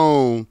Yeah. the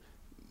phone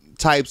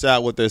types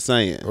out what they're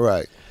saying.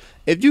 Right.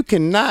 If you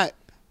cannot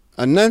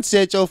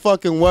enunciate your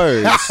fucking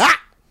words,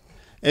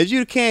 if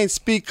you can't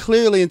speak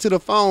clearly into the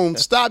phone,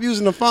 stop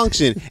using the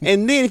function.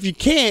 And then if you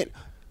can't,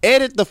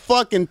 edit the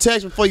fucking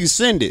text before you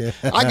send it.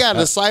 I got to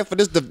decipher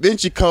this Da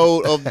Vinci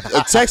code of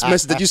a text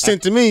message that you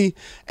sent to me.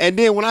 And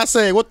then when I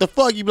say, what the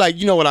fuck, you be like,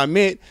 you know what I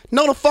meant?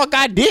 No, the fuck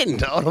I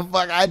didn't. No, the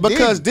fuck I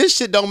Because didn't. this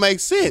shit don't make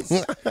sense.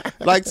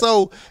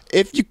 So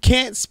if you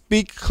can't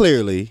speak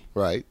clearly,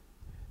 Right.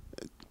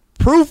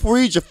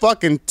 proofread your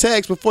fucking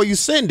text before you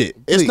send it.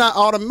 It's Please. not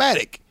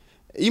automatic.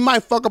 You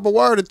might fuck up a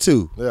word or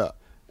two. Yeah.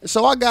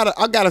 So I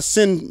gotta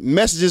send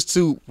messages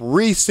to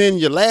resend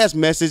your last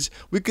message.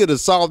 We could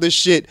have solved this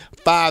shit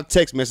 5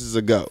 text messages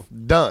ago.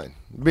 Done.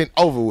 Been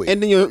over with.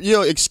 And then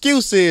your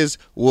excuse is,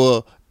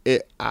 well,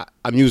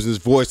 I'm using this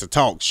voice to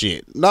talk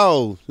shit.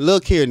 No,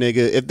 look here,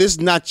 nigga. If this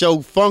is not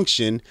your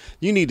function,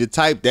 you need to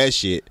type that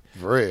shit.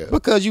 For real.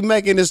 Because you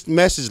making this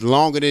message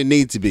longer than it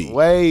needs to be.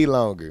 Way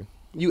longer.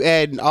 You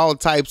adding all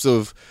types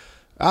of,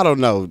 I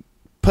don't know,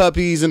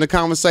 puppies in the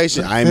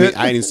conversation. I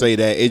didn't say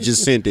that. It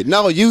just sent it.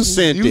 No, you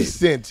sent it. You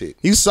sent it.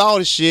 You saw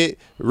the shit,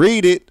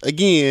 read it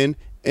again,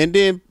 and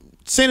then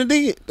send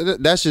it in.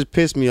 That just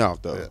pissed me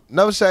off, though.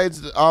 No shades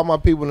to all my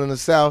people in the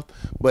South,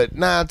 but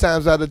 9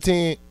 times out of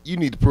 10, you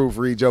need to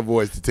proofread your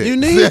voice to text. You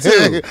need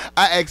to.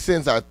 Our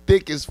accents are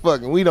thick as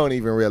fuck, and we don't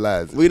even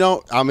realize it. We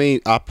don't,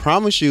 I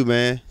promise you,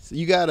 man,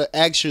 You gotta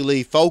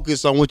actually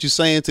focus on what you're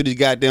saying to these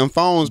goddamn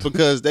phones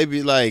because they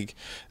be like,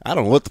 I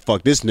don't know what the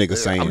fuck this nigga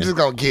saying. I'm just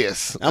gonna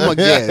guess. I'm gonna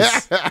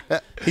guess.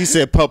 He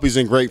said puppies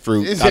and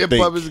grapefruit. He said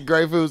puppies and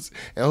grapefruits,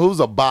 and who's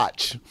a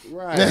botch?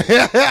 Right.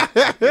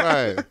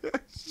 Right.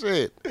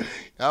 Shit.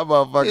 That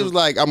motherfucker. He was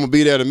like, I'm gonna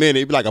be there in a minute.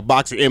 He'd be like a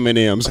box of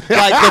M&Ms.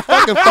 Like the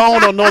fucking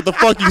phone don't know what the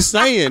fuck you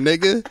saying,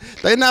 nigga.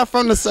 They not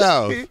from the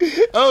South.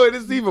 Oh, and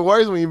it's even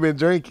worse when you've been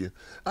drinking.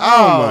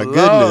 Oh my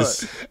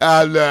goodness.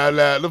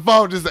 The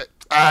phone just said,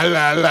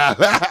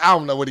 I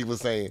don't know what he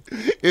was saying.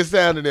 It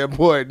sounded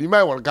important. You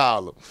might want to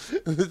call him.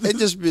 It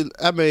just be,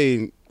 I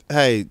mean,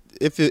 hey,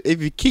 if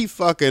you keep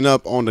fucking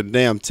up on the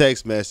damn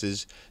text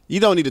message, you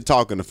don't need to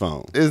talk on the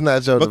phone. It's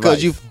not your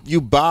because device.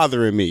 you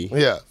bothering me.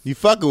 Yeah. You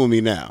fucking with me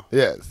now.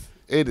 Yes.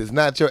 It is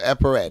not your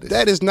apparatus.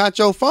 That is not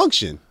your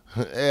function.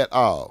 At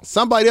all.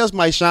 Somebody else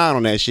might shine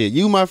on that shit.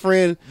 You, my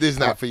friend. This is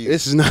not for you.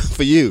 This is not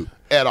for you.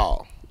 At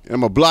all.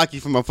 I'm gonna block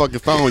you from my fucking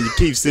phone. You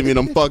keep sending me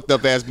them fucked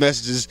up ass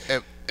messages.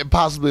 And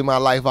possibly my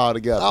life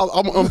altogether.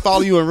 I'm gonna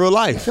unfollow you in real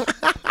life.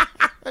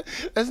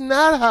 That's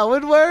not how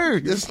it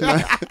works. It's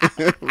not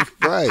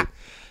right.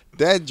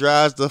 That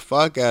drives the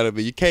fuck out of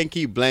me. You can't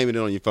keep blaming it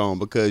on your phone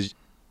because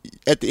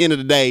at the end of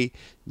the day,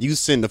 you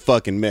send the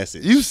fucking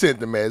message. You sent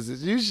the message.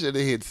 You should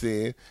have hit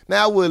send.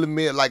 Now, I will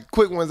admit, like,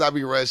 quick ones I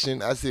be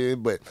rushing. I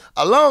said, but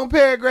a long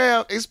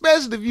paragraph,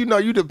 especially if you know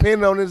you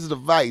depend on this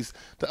device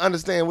to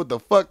understand what the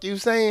fuck you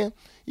saying,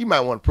 you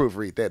might want to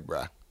proofread that,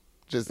 bro.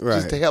 Just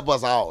to help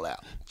us all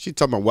out. She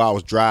talking about while I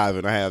was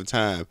driving, I have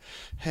time.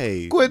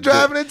 Hey. Quit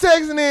driving and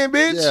texting in,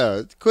 bitch.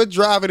 Yeah, quit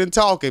driving and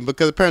talking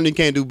because apparently you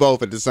can't do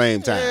both at the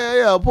same time.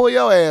 Yeah, pull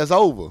your ass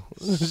over.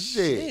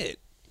 Shit.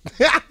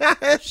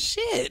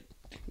 Shit.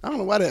 I don't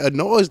know why that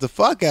annoys the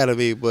fuck out of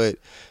me, but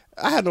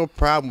I had no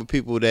problem with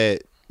people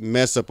that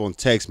mess up on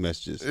text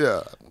messages.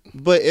 Yeah.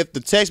 But if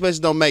the text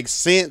message don't make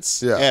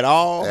sense at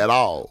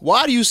all,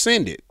 why do you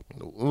send it?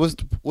 What's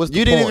the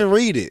You didn't even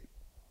read it.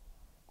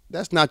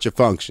 That's not your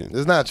function.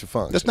 It's not your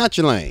function. That's not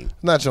your lane.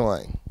 It's not your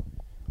lane.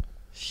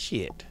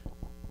 Shit.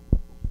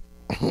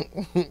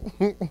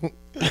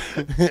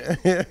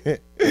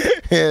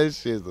 That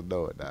shit's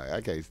annoying, dog.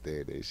 I can't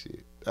stand that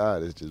shit.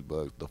 This just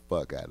bugs the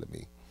fuck out of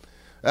me.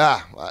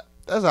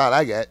 That's all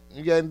I got.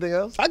 You got anything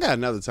else? I got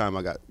another time.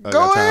 Go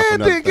got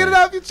ahead, then. Get it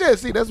off your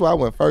chest. See, that's why I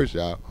went first,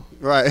 y'all.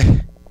 Right.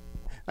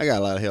 I got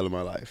a lot of hell in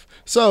my life.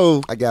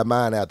 So I got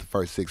mine out the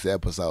first 6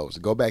 episodes.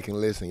 Go back and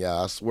listen,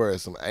 y'all. I swear,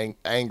 it's some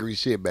angry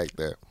shit back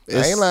there.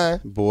 I ain't lying.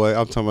 Boy,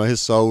 I'm talking about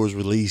his soul was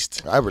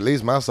released. I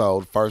released my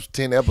soul the first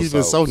 10 episodes. He's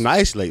been so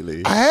nice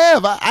lately. I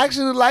have. I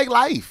actually like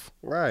life.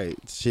 Right.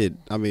 Shit.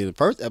 I mean, the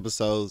first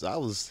episodes, I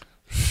was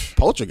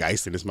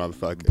poltergeist in this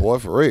motherfucker. Boy,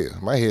 for real.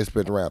 My head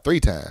spin around 3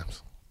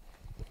 times.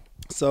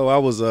 So I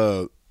was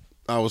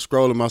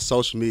scrolling my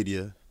social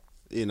media,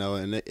 you know,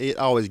 and it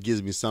always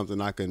gives me something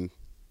I can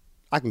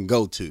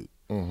go to.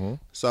 Mm-hmm.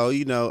 So,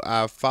 you know,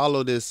 I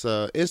follow this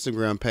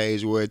Instagram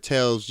page where it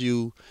gives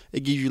you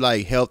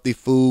like healthy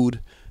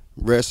food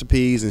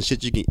recipes and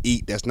shit you can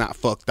eat that's not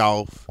fucked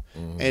off.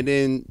 Mm-hmm. And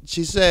then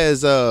she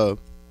says,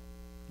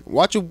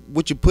 watch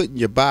what you put in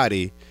your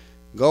body.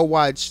 Go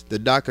watch the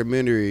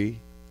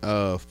documentary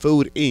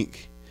Food Inc.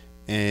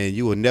 and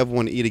you will never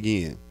want to eat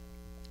again.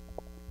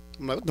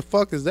 I'm like, what the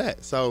fuck is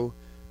that? So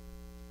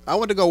I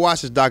went to go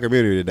watch this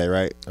documentary today,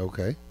 right?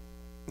 Okay.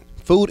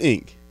 Food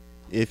Inc.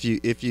 If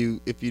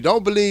you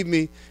don't believe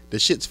me, the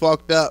shit's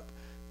fucked up,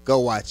 go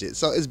watch it.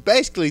 So it's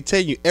basically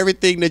telling you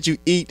everything that you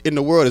eat in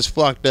the world is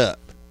fucked up.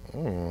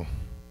 Mm.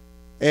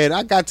 And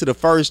I got to the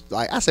first,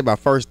 like I said, my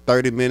first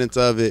 30 minutes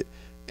of it,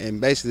 and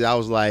basically I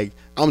was like,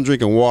 I'm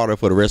drinking water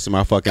for the rest of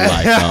my fucking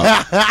life,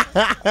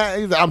 dog.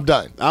 He's like, I'm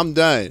done. I'm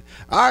done.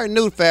 I already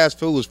knew fast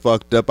food was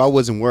fucked up. I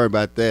wasn't worried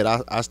about that.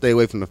 I stay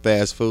away from the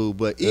fast food.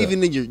 But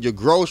even in your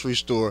grocery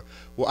store,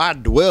 where I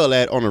dwell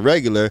at on a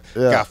regular,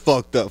 got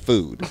fucked up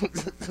food.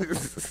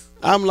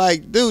 I'm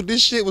like, dude,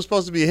 this shit was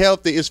supposed to be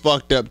healthy. It's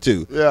fucked up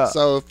too. Yeah.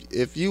 So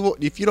if you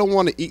don't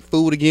want to eat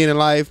food again in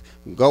life,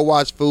 go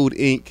watch Food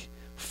Inc.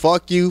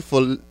 Fuck you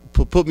for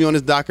put me on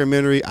this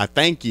documentary. I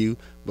thank you.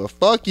 But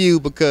fuck you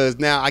because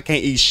now I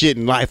can't eat shit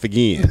in life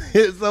again.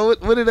 So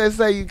what did they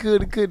say you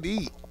could and couldn't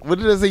eat? What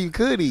did they say you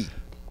could eat?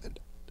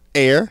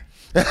 Air.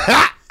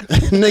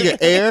 Nigga,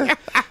 air.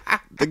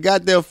 The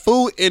goddamn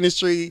food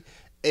industry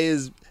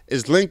is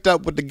linked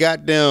up with the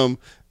goddamn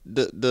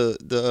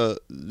the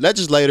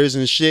legislators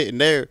and shit,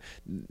 and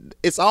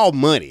it's all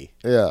money.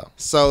 Yeah.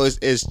 So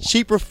it's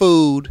cheaper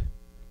food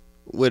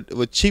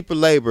with cheaper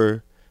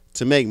labor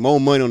to make more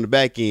money on the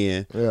back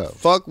end. Yeah.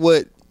 Fuck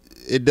what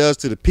it does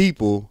to the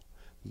people.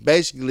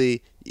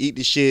 Basically, eat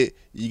the shit,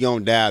 you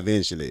gonna die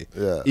eventually.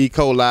 Yeah. E.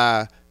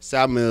 coli,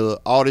 salmonella,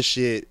 all this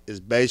shit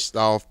is based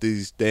off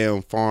these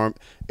damn farm.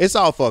 It's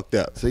all fucked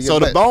up. So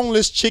the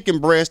boneless chicken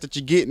breast that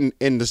you're getting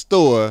in the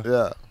store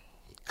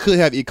could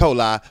have E.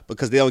 coli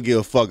because they don't give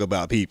a fuck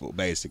about people,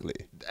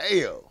 basically.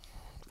 Damn.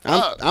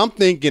 I'm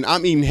thinking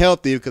I'm eating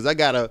healthy because I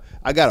got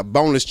a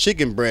boneless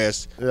chicken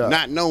breast,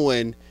 not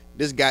knowing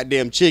this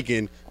goddamn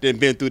chicken done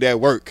been through that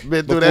work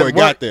Been through before that it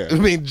got there. I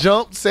mean,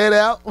 jumped, set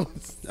out.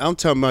 I'm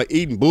talking about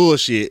eating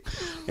bullshit,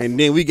 and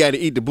then we got to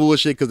eat the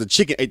bullshit because the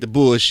chicken ate the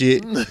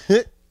bullshit.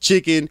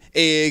 Chicken,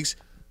 eggs,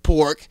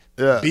 pork,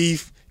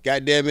 beef.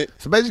 God damn it!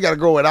 So basically, you got to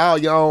grow it all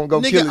your own.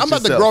 Go kill it I'm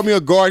about yourself. to grow me a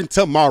garden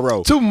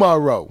tomorrow.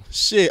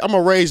 Shit, I'm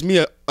gonna raise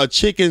me a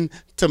chicken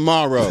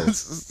tomorrow.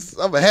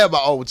 I'm gonna have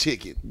my own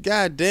chicken.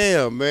 God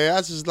damn, man! I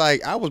was just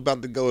like, I was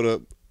about to go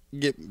to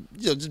get,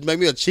 just make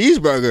me a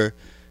cheeseburger,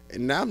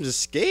 and now I'm just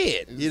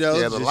scared.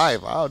 Yeah, the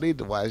life. I don't need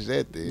to watch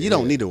that thing. You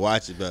don't need to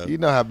watch it, though. You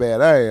know how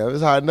bad I am.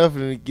 It's hard enough for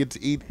me to get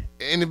to eat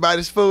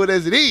anybody's food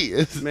as it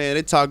is. Man,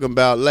 they talking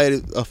about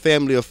a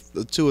family of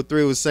 2 or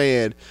 3 was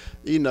saying,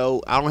 I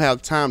don't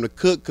have time to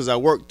cook because I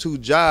work 2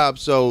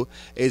 jobs, so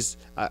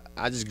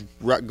I just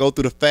go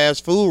through the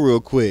fast food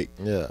real quick.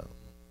 Yeah.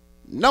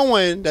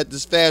 Knowing that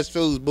this fast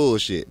food is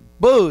bullshit.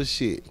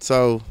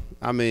 So,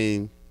 I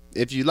mean,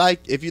 if you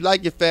like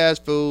your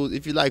fast food,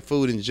 if you like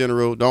food in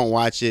general, don't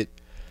watch it.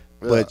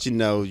 Yeah. But you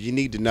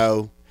need to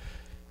know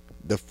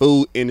the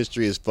food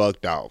industry is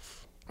fucked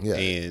off. Yeah.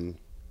 And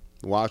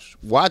watch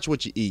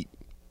what you eat,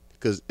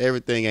 because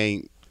everything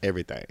ain't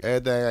everything.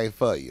 Everything ain't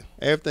for you.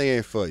 Everything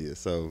ain't for you.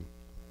 So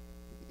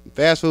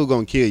fast food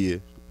gonna kill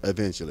you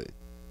eventually.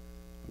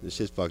 This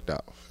shit's fucked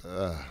off.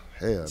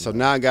 Hell. So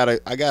now I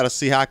gotta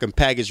see how I can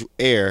package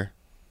air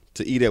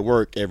to eat at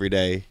work every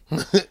day.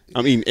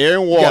 I'm eating air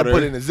and water. You gotta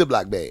put it in a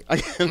Ziploc bag.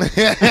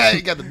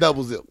 You got the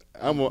double zip.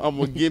 I'm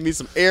gonna give me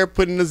some air,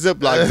 put in a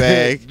Ziploc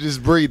bag.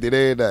 Just breathe it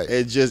every day.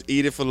 And just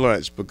eat it for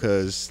lunch,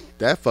 because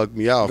that fucked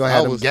me off. You're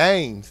gonna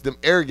have them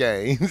air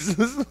gains.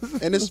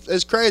 And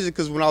it's crazy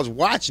because when I was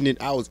watching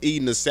it, I was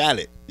eating a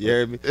salad. You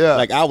hear me? Yeah.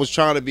 Like, I was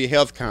trying to be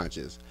health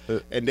conscious.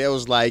 And they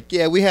was like,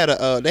 yeah, they had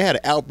an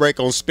outbreak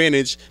on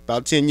spinach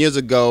about 10 years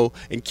ago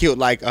and killed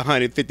like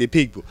 150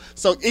 people.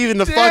 So even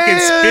the fucking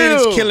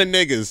spinach killing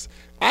niggas.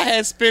 I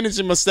had spinach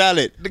in my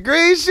salad. The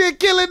green shit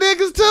killing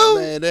niggas too.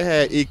 Man, they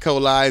had E.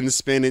 coli in the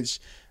spinach.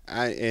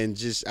 I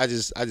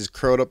just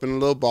curled up in a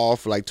little ball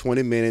for like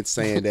 20 minutes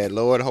saying that,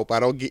 Lord, I hope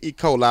I don't get E.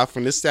 coli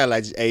from this salad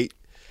I just ate.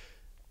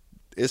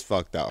 It's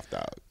fucked off,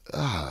 dog.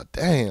 Oh,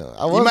 damn.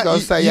 I was going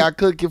to say y'all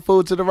cook your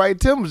food to the right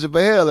temperature,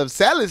 but hell, if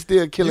salad's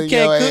still killing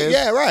your ass.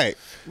 Yeah, right.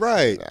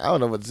 I don't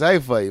know what to say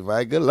for you,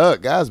 man. Good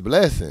luck. God's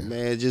blessing.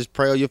 Man, just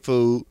pray on your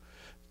food.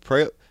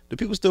 Pray. Do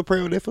people still pray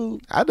on their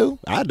food? I do.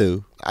 I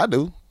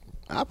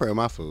pray on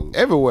my food.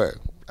 Everywhere.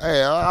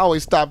 Hey, I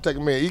always stop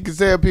taking a minute. You can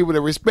tell people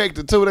that respect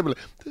it too. They be like,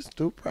 this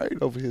dude prayed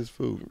over his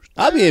food.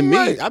 I be in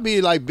meetings. I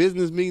be like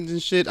business meetings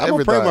and shit. I'm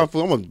going to pray on my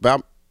food. I'm going to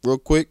bounce real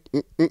quick.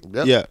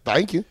 Yep. Yeah.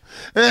 Thank you.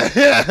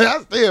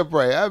 I still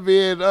pray. I be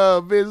in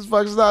business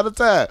functions all the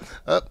time.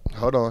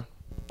 Hold on.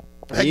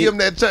 I give him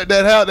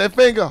that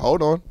finger.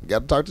 Hold on.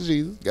 Got to talk to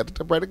Jesus. Got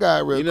to pray to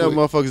God real quick.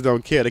 Motherfuckers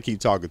don't care. They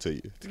keep talking to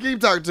you. Keep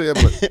talking to him.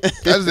 I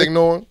just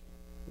ignore him.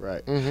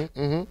 Right.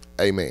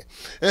 Amen.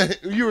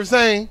 You were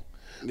saying?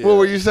 Yeah. What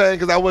were you saying?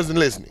 Because I wasn't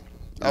listening.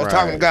 I was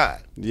talking to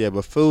God. Yeah,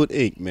 but Food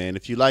Inc., man.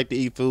 If you like to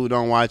eat food,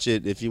 don't watch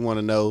it. If you want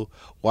to know,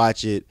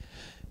 watch it.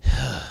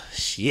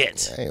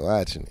 Shit. I ain't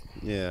watching it.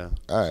 Yeah.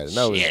 All right. I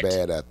know it's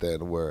bad out there in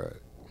the world.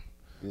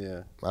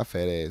 Yeah. My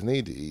fat ass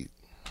need to eat.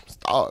 I'm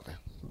starving.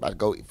 About to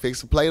go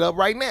fix a plate up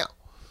right now.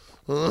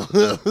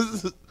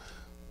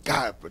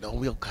 God, but don't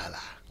will color.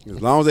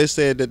 As long as they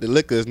said that the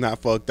liquor is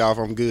not fucked off,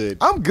 I'm good.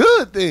 I'm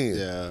good then.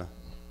 Yeah.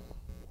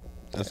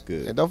 That's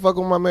good. And don't fuck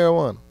with my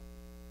marijuana.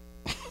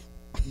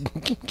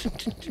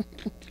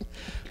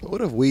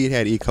 What if weed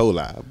had E.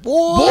 coli?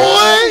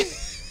 Boy!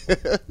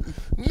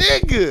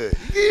 Nigga,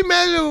 can you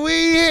imagine if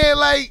weed had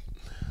like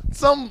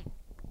some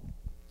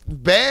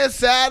bad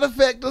side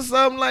effect or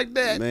something like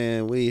that?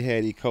 Man, weed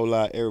had E.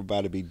 coli,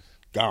 everybody be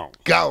gone.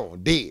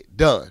 Gone, dead,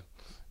 done.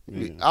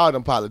 Yeah. All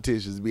them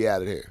politicians be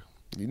out of here.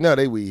 You know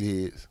they weed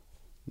heads.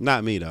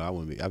 Not me though. I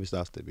wouldn't be. I'll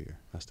still be here.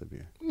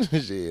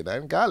 Shit,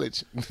 I'm in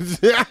college. You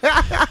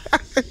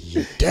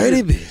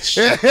dirty bitch.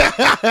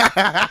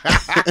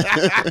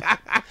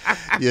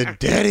 You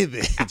dirty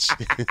bitch.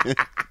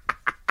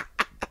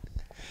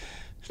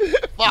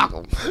 Fuck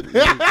them.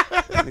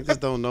 Niggas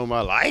don't know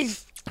my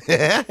life.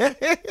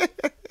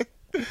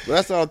 But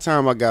that's all the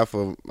time I got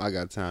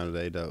time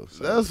today though.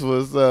 So. That's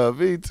what's up.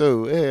 Me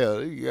too.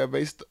 Hell, you got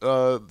me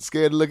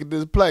scared to look at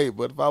this plate.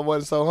 But if I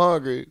wasn't so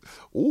hungry,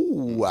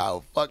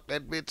 I'll fuck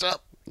that bitch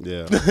up.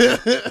 Yeah.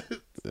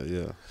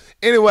 Yeah.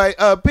 Anyway,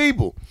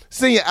 people,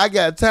 Senior, I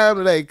got time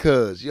today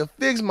cuz you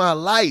fix my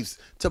life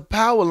to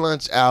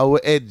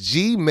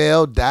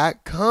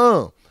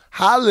powerlunchhour@gmail.com.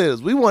 Holla at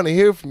us. We want to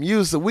hear from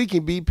you so we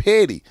can be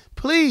petty.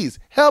 Please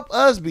help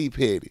us be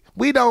petty.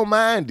 We don't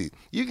mind it.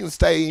 You can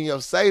stay in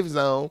your safe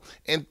zone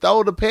and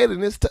throw the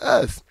pettiness to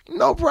us.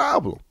 No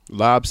problem.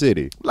 Lob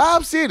City,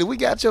 we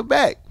got your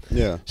back.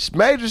 Yeah.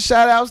 Major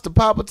shout outs to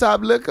Papa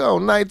Top Liquor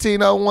on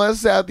 1901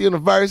 South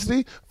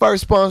University.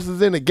 First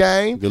sponsors in the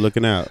game. Good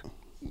looking out.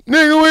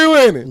 Nigga, we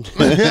winning.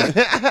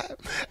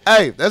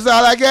 Hey, that's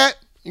all I got.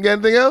 You got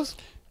anything else?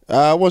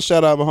 I want to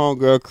shout out my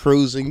homegirl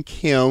Cruising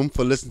Kim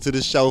for listening to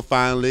the show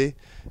finally.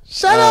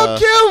 Shout out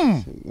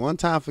Kim. One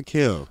time for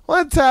Kim.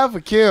 One time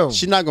for Kim.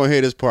 She's not gonna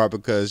hear this part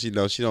because she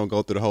don't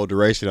go through the whole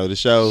duration of the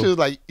show. She was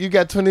like, "You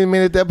got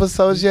 20-minute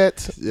episodes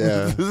yet?"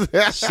 Yeah.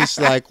 She's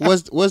like,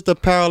 "What's the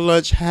power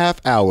lunch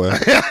half hour?"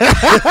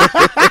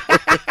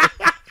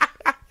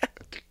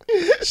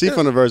 She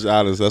from the Virgin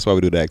Islands, so that's why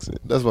we do the accent.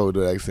 That's why we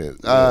do the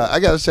accent. I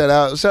got to shout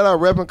out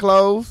Reppin'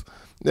 Clothes.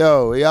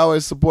 Yo, he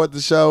always support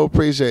the show.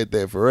 Appreciate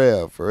that for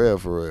real.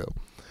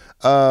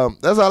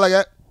 That's all I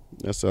got.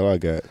 That's all I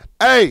got.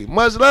 Hey,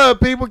 much love,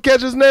 people.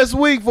 Catch us next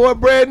week for a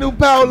brand new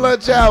Power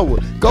Lunch Hour.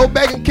 Go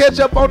back and catch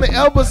up on the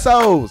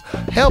episodes.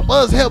 Help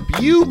us help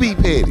you be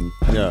petty.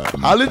 Yeah.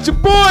 Holla at your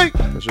boy.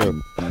 For sure.